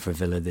low point for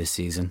Villa this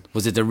season?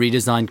 Was it the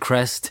redesigned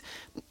crest,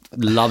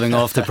 lobbing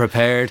off the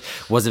prepared?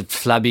 Was it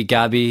Flabby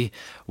Gabby?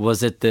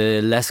 Was it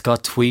the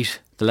Lescott tweet,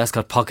 the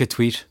Lescott pocket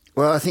tweet?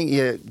 Well, I think,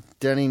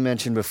 Danny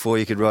mentioned before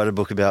you could write a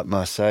book about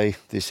Marseille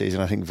this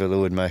season. I think Villa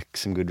would make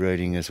some good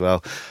reading as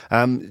well.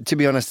 To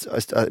be honest,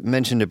 I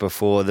mentioned it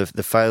before,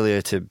 the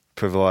failure to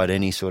provide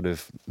any sort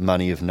of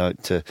money of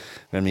note to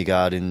Remy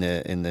Gard in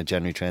the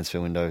January transfer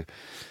window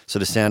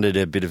sort of sounded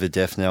a bit of a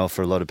death knell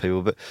for a lot of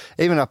people. But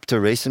even up to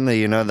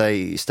recently,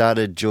 they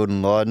started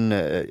Jordan Lydon,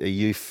 a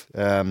youth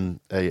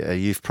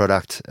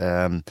product,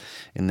 in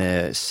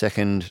their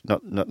second,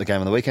 not the game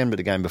on the weekend, but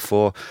the game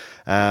before.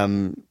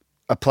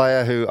 A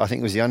player who I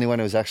think was the only one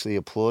who was actually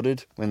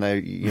applauded when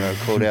they,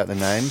 called out the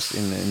names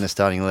in the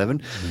starting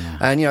 11,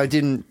 and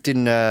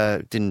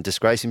didn't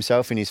disgrace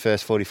himself in his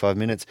first 45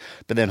 minutes,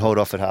 but then hauled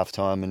off at half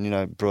time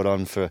and brought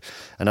on for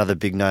another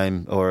big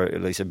name, or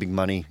at least a big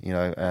money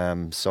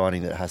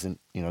signing that hasn't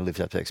lived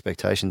up to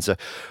expectations. So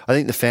I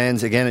think the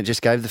fans, again, it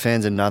just gave the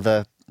fans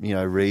another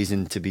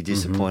reason to be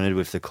disappointed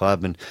with the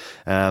club, and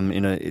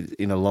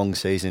in a long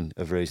season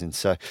of reasons.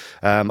 So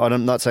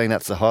I'm not saying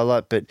that's the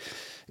highlight, but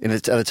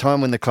at a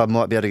time when the club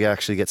might be able to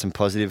actually get some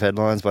positive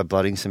headlines by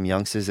blooding some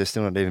youngsters, they're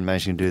still not even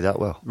managing to do that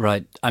well.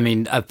 Right. I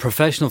mean, a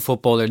professional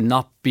footballer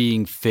not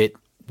being fit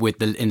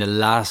in the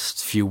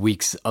last few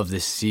weeks of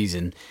this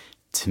season,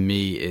 to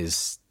me,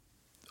 is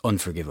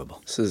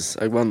unforgivable. This is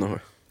Agbanor.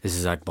 This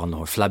is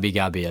Akbonlor, Flabby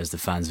Gabby, as the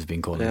fans have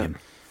been calling him.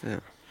 Yeah.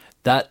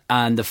 That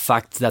and the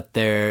fact that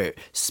their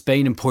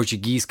Spain and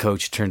Portuguese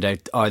coach turned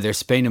out, or their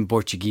Spain and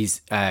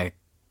Portuguese scout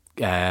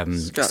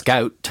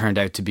turned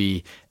out to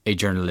be a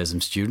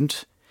journalism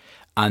student,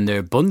 and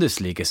their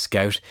Bundesliga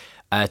scout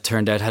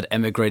turned out had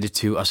emigrated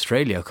to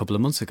Australia a couple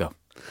of months ago.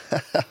 I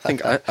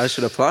think I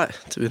should apply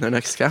to be their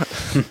next scout.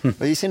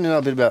 Well, you seem to know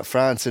a bit about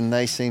France, and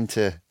they seem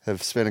to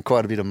have spent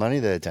quite a bit of money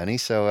there, Danny.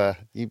 So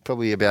you're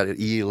probably about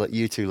a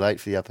year too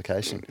late for the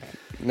application.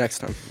 Next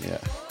time. Yeah.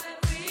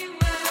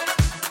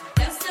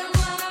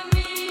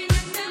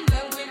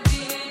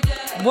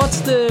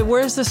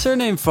 Where's the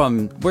surname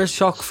from? Where's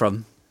Schock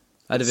from?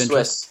 Out of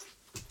interest. Swiss.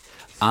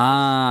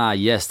 Ah,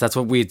 yes, that's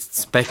what we'd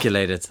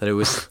speculated, that it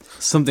was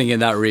something in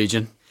that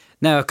region.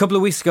 Now, a couple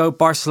of weeks ago,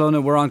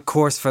 Barcelona were on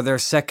course for their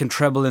second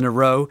treble in a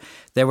row.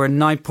 They were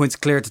 9 points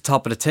clear at the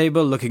top of the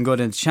table, looking good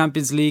in the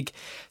Champions League.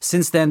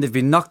 Since then, they've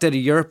been knocked out of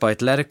Europe by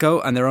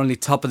Atletico, and they're only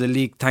top of the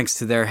league thanks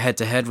to their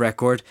head-to-head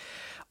record.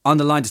 On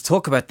the line to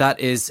talk about that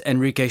is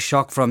Enrique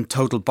Schock from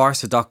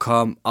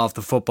TotalBarca.com of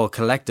the Football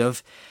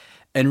Collective.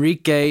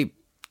 Enrique,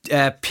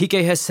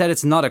 Piqué has said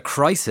it's not a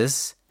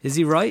crisis. Is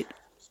he right?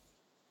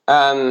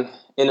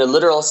 In a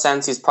literal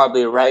sense, he's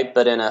probably right,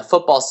 but in a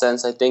football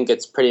sense, I think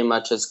it's pretty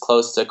much as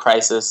close to a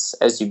crisis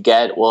as you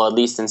get. Well, at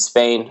least in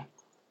Spain,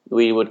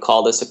 we would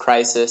call this a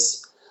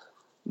crisis.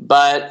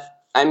 But,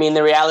 I mean,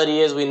 the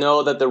reality is we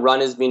know that the run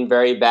has been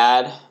very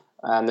bad.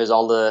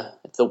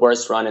 It's the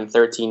worst run in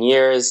 13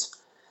 years.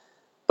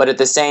 But at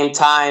the same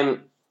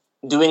time,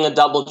 doing a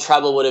double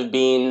treble would have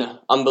been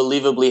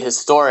unbelievably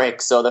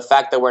historic. So the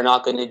fact that we're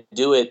not going to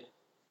do it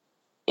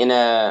in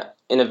a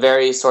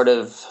very sort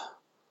of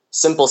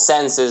simple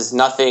sense is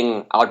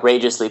nothing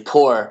outrageously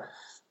poor.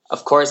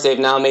 Of course, they've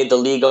now made the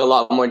league a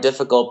lot more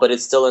difficult, but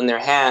it's still in their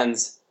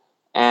hands.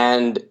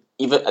 And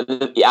even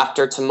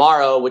after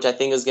tomorrow, which I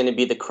think is going to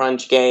be the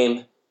crunch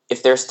game,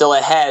 if they're still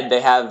ahead,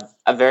 they have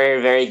a very,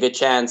 very good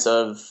chance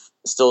of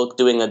still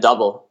doing a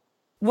double.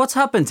 What's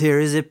happened here?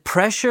 Is it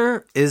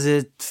pressure? Is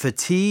it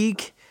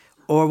fatigue?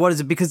 Or what is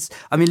it? Because,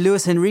 I mean,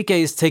 Luis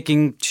Enrique is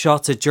taking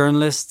shots at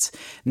journalists.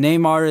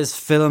 Neymar is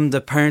filmed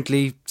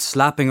apparently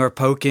slapping or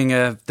poking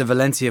the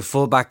Valencia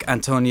fullback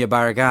Antonio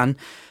Barragan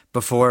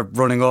before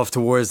running off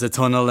towards the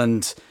tunnel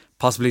and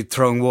possibly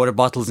throwing water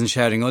bottles and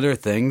shouting other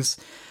things.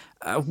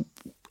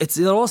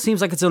 It all seems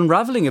like it's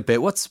unravelling a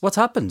bit. What's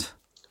happened?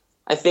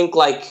 I think,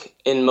 like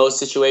in most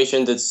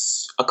situations,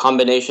 it's a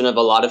combination of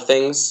a lot of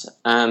things.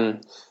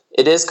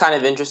 It is kind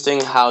of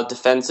interesting how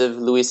defensive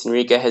Luis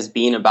Enrique has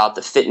been about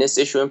the fitness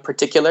issue in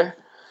particular,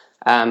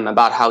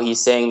 about how he's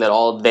saying that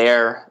all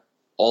their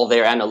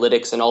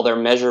analytics and all their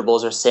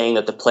measurables are saying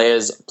that the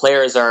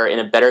players are in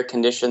a better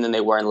condition than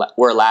they were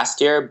last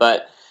year.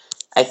 But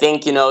I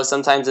think,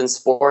 sometimes in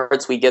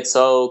sports we get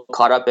so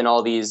caught up in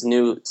all these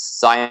new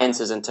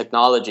sciences and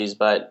technologies.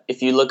 But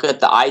if you look at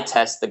the eye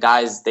test, the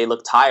guys, they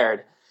look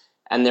tired.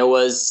 And there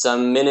was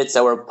some minutes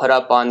that were put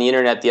up on the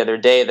internet the other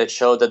day that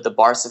showed that the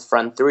Barca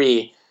front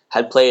three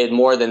had played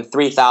more than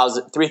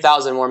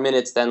 3,000 more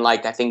minutes than, I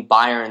think,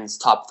 Bayern's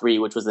top three,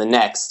 which was the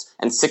next,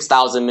 and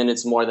 6,000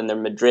 minutes more than their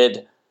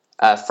Madrid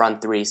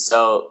front three.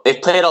 So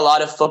they've played a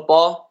lot of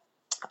football.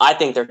 I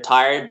think they're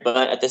tired,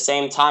 but at the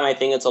same time, I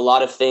think it's a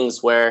lot of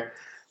things where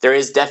there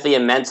is definitely a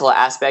mental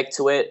aspect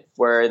to it,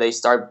 where they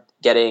start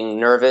getting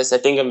nervous. I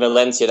think in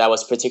Valencia, that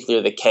was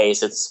particularly the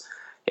case. It's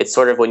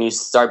sort of when you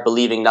start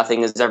believing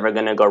nothing is ever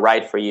going to go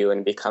right for you, and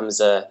it becomes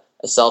a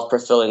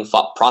self-fulfilling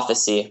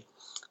prophecy.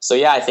 So,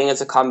 yeah, I think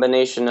it's a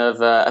combination of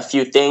a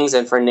few things.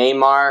 And for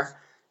Neymar,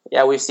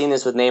 yeah, we've seen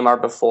this with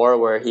Neymar before,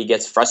 where he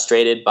gets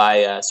frustrated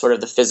by sort of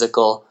the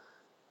physical,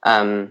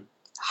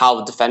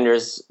 how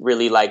defenders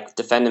really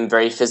defend him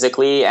very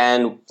physically.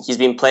 And he's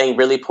been playing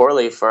really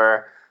poorly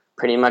for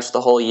pretty much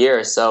the whole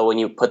year. So when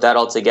you put that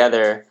all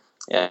together,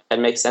 yeah, it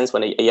makes sense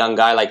when a young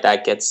guy like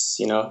that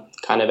gets,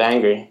 kind of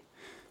angry.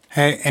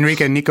 Hey,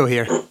 Enrique, Nico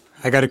here.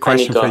 I got a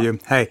question for you.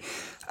 Hey,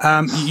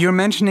 you're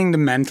mentioning the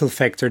mental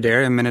factor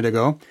there a minute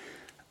ago.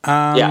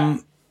 Yeah.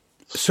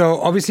 So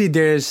obviously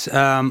there's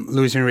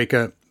Luis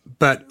Enrique,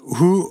 but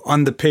who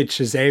on the pitch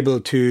is able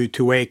to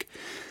wake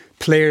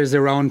players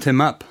around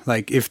him up?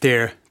 Like if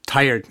they're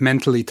tired,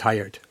 mentally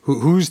tired,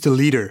 who's the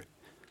leader?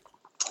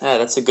 Yeah,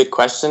 that's a good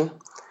question.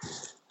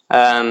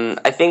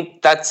 I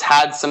think that's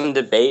had some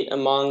debate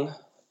among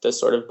the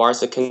sort of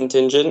Barca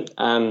contingent.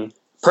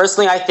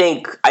 Personally, I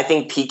think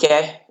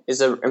Piqué is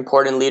an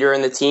important leader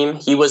in the team.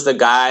 He was the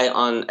guy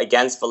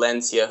against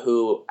Valencia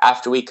who,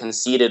 after we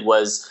conceded,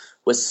 was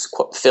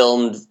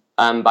filmed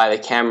by the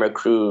camera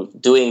crew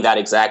doing that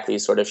exactly,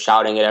 sort of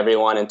shouting at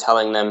everyone and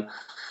telling them,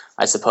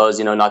 I suppose,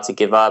 not to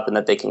give up and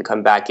that they can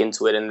come back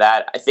into it. And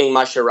that I think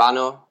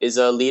Mascherano is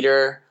a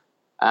leader.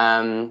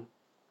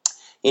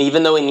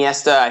 Even though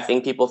Iniesta, I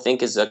think people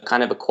think is a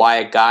kind of a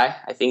quiet guy,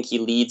 I think he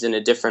leads in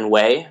a different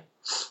way.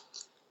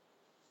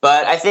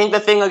 But I think the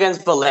thing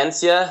against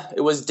Valencia,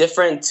 it was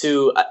different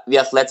to the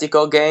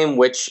Atletico game,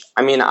 which,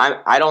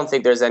 I don't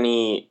think there's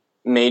any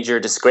major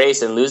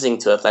disgrace in losing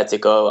to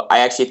Atletico. I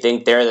actually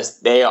think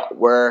they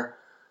were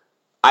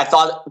I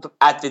thought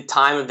at the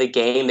time of the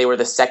game they were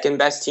the second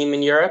best team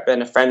in Europe,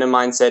 and a friend of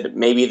mine said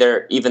maybe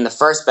they're even the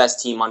first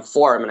best team on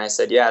form, and I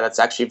said, yeah, that's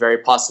actually very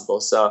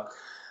possible. So,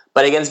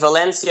 but against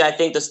Valencia, I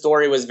think the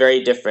story was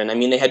very different. I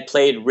mean, they had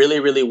played really,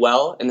 really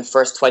well in the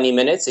first 20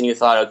 minutes, and you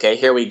thought, okay,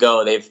 here we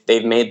go.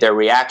 They've made their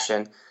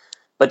reaction,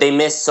 but they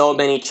missed so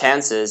many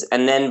chances,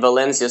 and then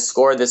Valencia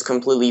scored this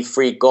completely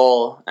free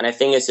goal, and I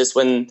think it's just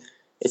when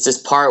it's this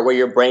part where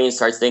your brain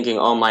starts thinking,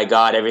 oh my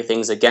God,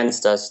 everything's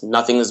against us,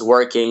 nothing is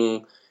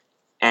working.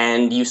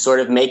 And you sort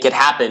of make it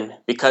happen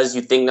because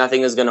you think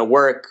nothing is going to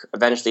work.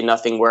 Eventually,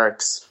 nothing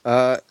works.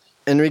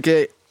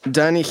 Enrique,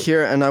 Danny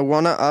here, and I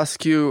want to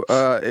ask you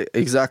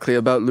exactly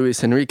about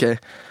Luis Enrique.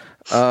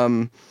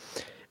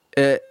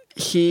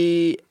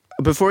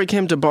 Before he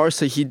came to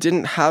Barca, he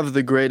didn't have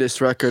the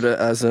greatest record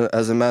as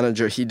a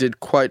manager. He did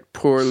quite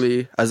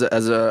poorly as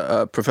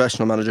a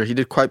professional manager. He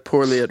did quite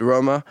poorly at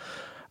Roma.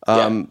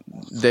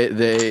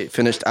 They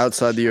finished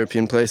outside the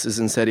European places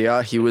in Serie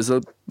A. He was,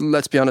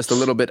 let's be honest, a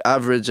little bit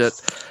average at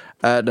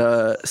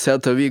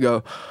Celta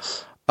Vigo.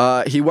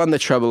 He won the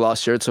treble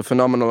last year. It's a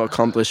phenomenal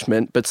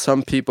accomplishment, but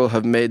some people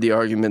have made the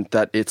argument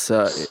that it's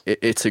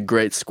a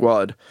great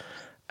squad,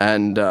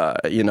 and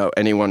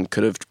anyone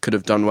could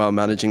have done well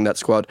managing that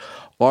squad.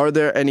 Are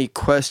there any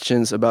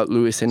questions about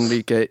Luis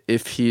Enrique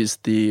if he's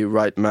the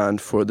right man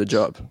for the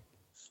job?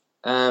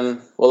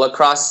 Well,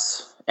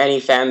 across any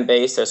fan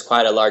base, there's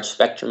quite a large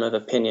spectrum of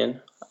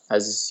opinion,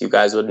 as you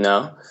guys would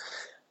know.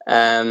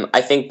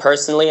 I think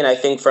personally, and I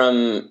think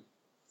from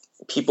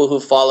people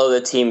who follow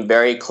the team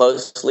very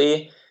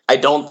closely, I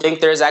don't think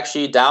there's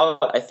actually doubt.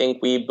 I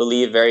think we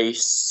believe very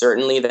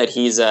certainly that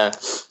he's a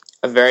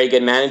very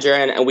good manager,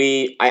 and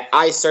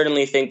I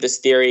certainly think this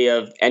theory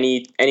of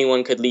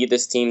anyone could lead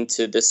this team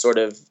to this sort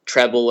of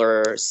treble,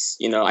 or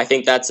I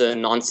think that's a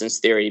nonsense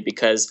theory,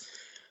 because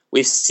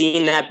we've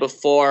seen that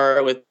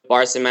before with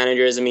Barca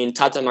managers. I mean,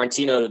 Tata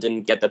Martino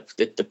didn't get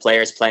the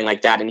players playing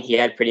like that, and he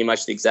had pretty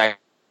much the exact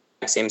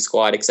same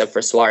squad except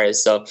for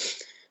Suarez. So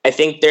I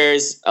think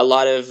there's a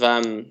lot of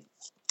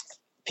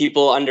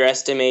people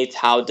underestimate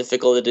how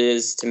difficult it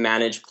is to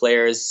manage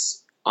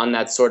players on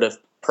that sort of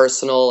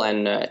personal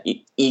and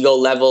ego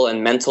level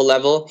and mental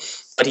level.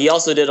 But he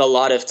also did a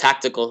lot of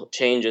tactical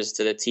changes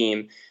to the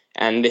team,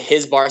 and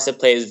his Barca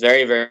plays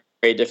very, very,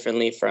 very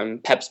differently from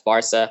Pep's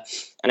Barca.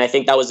 And I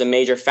think that was a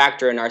major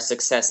factor in our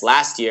success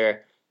last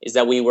year, is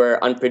that we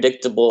were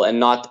unpredictable and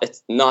not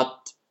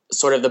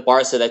sort of the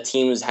Barca that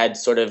teams had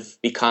sort of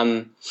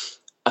become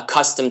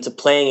accustomed to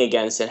playing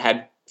against and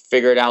had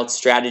figured out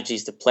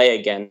strategies to play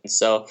against.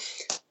 So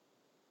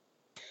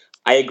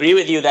I agree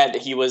with you that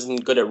he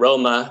wasn't good at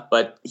Roma,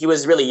 but he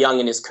was really young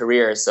in his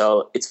career,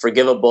 so it's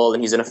forgivable,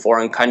 and he's in a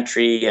foreign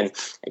country, and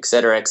et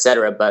cetera, et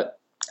cetera. But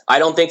I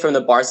don't think from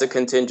the Barca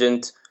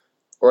contingent,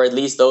 or at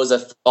least those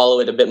that follow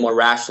it a bit more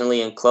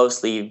rationally and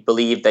closely,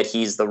 believe that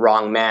he's the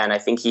wrong man. I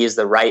think he is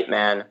the right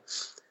man.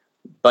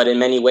 But in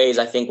many ways,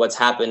 I think what's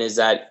happened is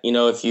that,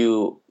 if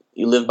you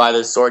live by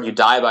the sword, you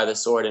die by the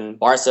sword. And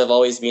Barca have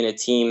always been a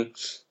team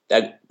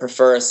that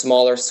prefer a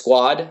smaller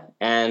squad,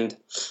 and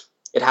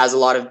it has a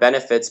lot of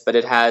benefits, but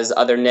it has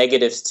other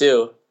negatives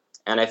too.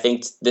 And I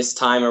think this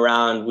time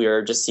around,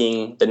 we're just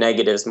seeing the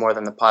negatives more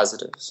than the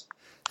positives.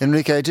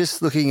 Enrique,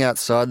 just looking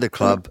outside the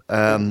club,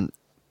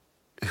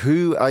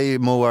 who are you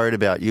more worried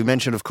about? You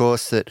mentioned, of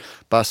course, that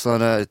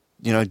Barcelona,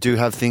 do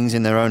have things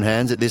in their own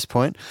hands at this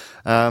point.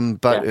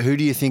 But who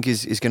do you think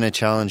is going to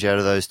challenge out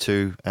of those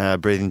two,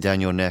 breathing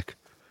down your neck?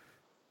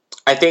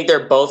 I think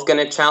they're both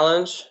going to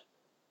challenge,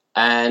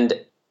 and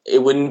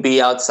it wouldn't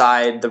be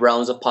outside the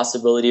realms of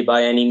possibility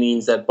by any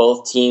means that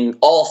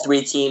all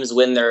three teams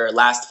win their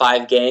last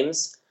 5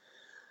 games.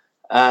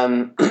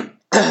 I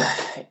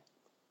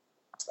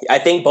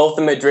think both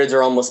the Madrids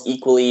are almost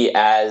equally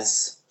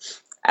as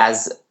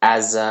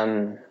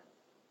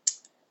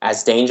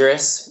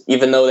dangerous,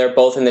 even though they're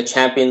both in the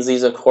Champions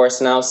League, of course,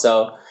 now.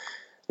 So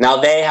now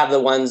they have the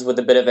ones with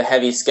a bit of a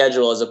heavy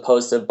schedule, as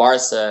opposed to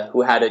Barca,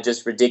 who had a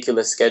just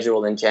ridiculous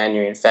schedule in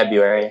January and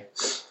February.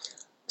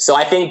 So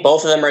I think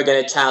both of them are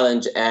going to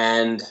challenge,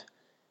 and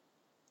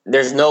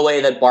there's no way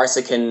that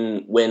Barca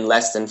can win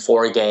less than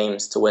 4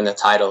 games to win the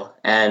title.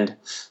 And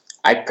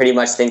I pretty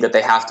much think that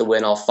they have to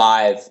win all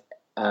 5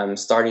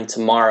 starting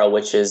tomorrow,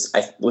 which is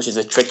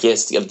the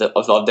trickiest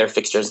of their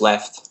fixtures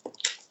left.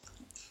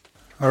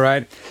 All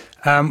right.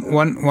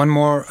 One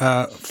more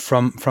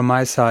from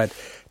my side.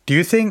 Do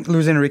you think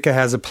Luis Enrique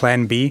has a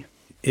plan B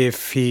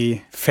if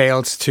he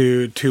fails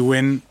to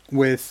win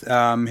with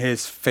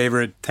his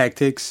favorite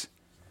tactics?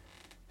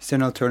 Is there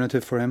an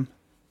alternative for him?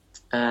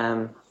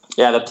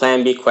 The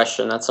plan B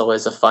question, that's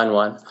always a fun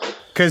one.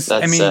 Because,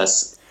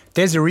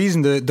 there's a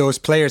reason those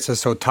players are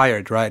so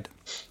tired, right?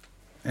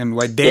 And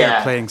why they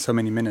are playing so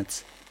many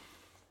minutes.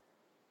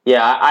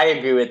 Yeah, I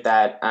agree with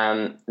that.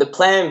 The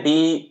plan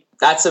B,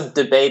 that's a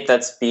debate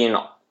that's been,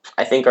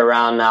 I think,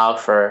 around now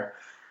for,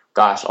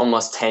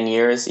 almost 10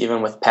 years.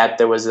 Even with Pep,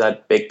 there was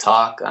that big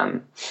talk.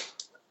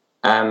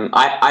 I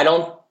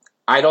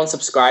don't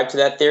subscribe to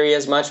that theory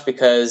as much,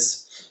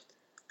 because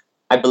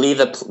I believe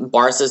that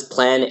Barca's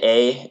plan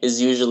A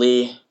is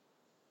usually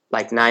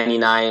like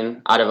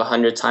 99 out of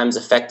 100 times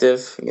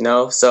effective, you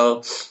know?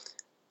 So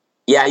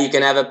yeah, you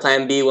can have a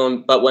plan B,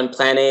 but when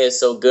plan A is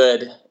so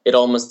good, it's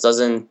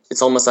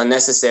almost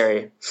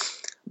unnecessary.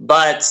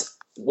 But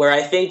where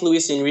I think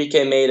Luis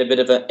Enrique made a bit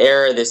of an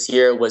error this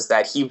year was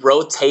that he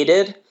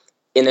rotated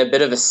in a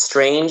bit of a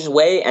strange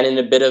way, and in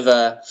a bit of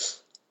a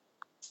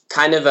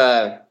kind of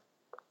a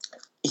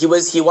he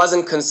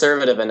wasn't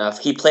conservative enough.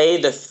 He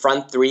played the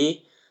front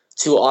three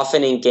too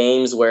often in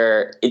games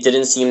where it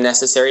didn't seem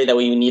necessary that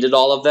we needed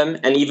all of them,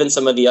 and even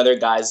some of the other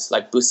guys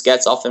like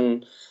Busquets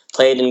often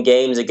played in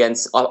games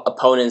against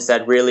opponents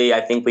that really I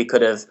think we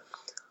could have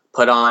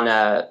put on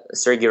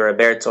Sergio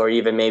Roberto, or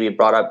even maybe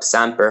brought up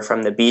Samper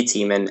from the B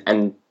team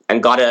and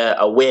got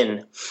a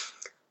win.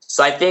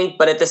 So I think,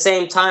 but at the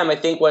same time, I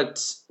think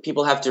what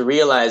people have to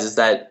realize is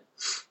that,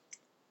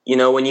 you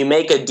know, when you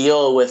make a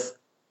deal with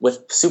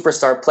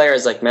superstar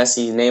players like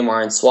Messi,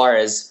 Neymar, and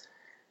Suarez,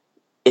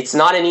 it's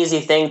not an easy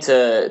thing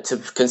to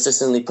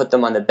consistently put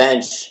them on the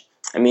bench.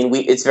 I mean,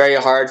 it's very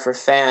hard for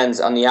fans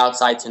on the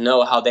outside to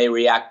know how they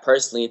react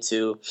personally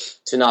to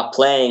not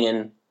playing,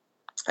 and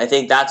I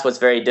think that's what's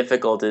very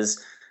difficult,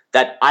 is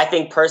that I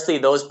think personally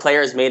those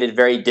players made it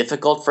very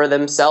difficult for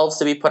themselves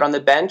to be put on the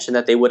bench, and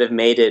that they would have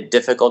made it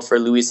difficult for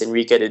Luis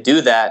Enrique to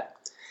do that.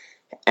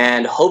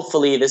 And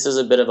hopefully this is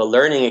a bit of a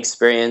learning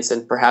experience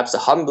and perhaps a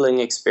humbling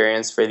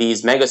experience for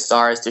these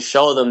megastars to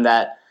show them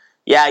that,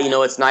 yeah, you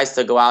know, it's nice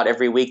to go out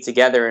every week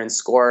together and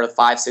score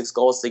 5-6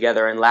 goals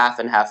together and laugh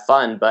and have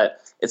fun,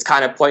 but it's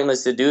kind of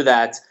pointless to do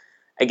that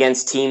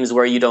against teams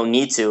where you don't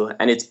need to.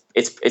 And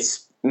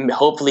it's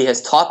hopefully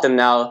has taught them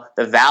now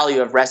the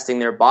value of resting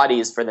their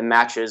bodies for the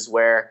matches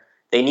where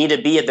they need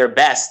to be at their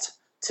best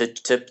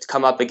to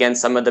come up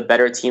against some of the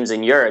better teams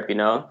in Europe, you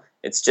know?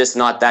 It's just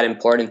not that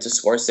important to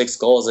score 6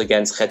 goals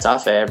against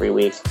Getafe every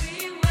week.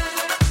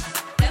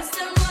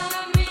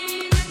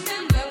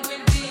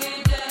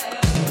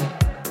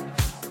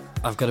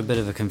 I've got a bit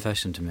of a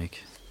confession to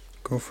make.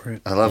 Go for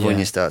it. I love when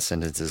you start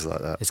sentences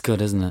like that. It's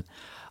good, isn't it?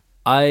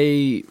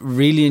 I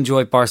really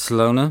enjoy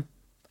Barcelona.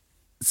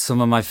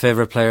 Some of my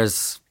favourite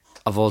players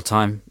of all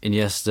time,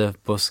 Iniesta,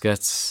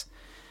 Busquets.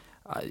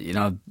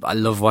 I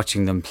love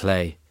watching them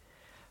play.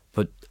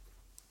 But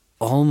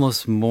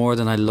almost more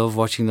than I love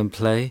watching them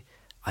play,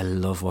 I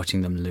love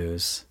watching them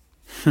lose.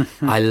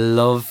 I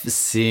love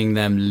seeing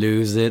them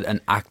lose it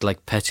and act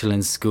like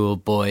petulant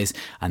schoolboys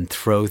and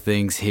throw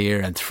things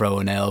here and throw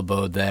an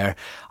elbow there.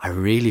 I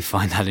really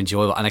find that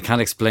enjoyable, and I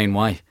can't explain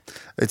why.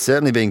 It's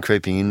certainly been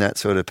creeping in, that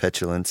sort of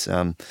petulance.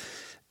 It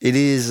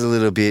is a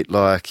little bit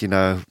like, you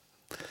know,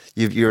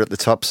 you're at the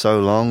top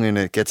so long and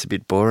it gets a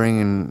bit boring,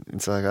 and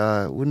it's like,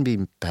 it wouldn't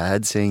be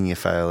bad seeing you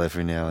fail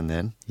every now and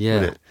then,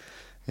 would it?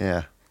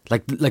 Yeah.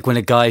 Like when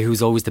a guy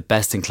who's always the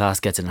best in class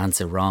gets an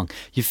answer wrong,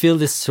 you feel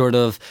this sort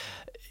of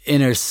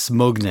inner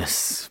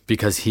smugness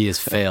because he has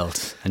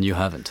failed and you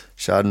haven't.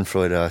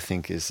 Schadenfreude, I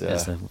think, is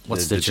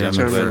what's the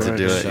German word to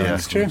do it? Yeah.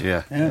 It's true.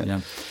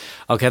 Yeah.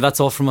 Okay, that's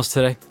all from us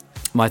today.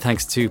 My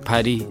thanks to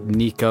Paddy,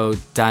 Nico,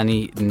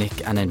 Danny,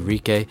 Nick and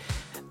Enrique.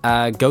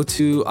 Go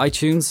to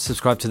iTunes,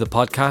 subscribe to the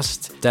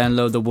podcast,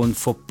 download the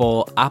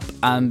Onefootball app,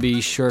 and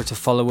be sure to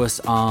follow us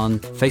on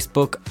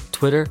Facebook,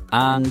 Twitter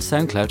and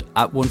SoundCloud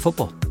at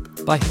Onefootball.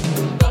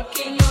 Bye.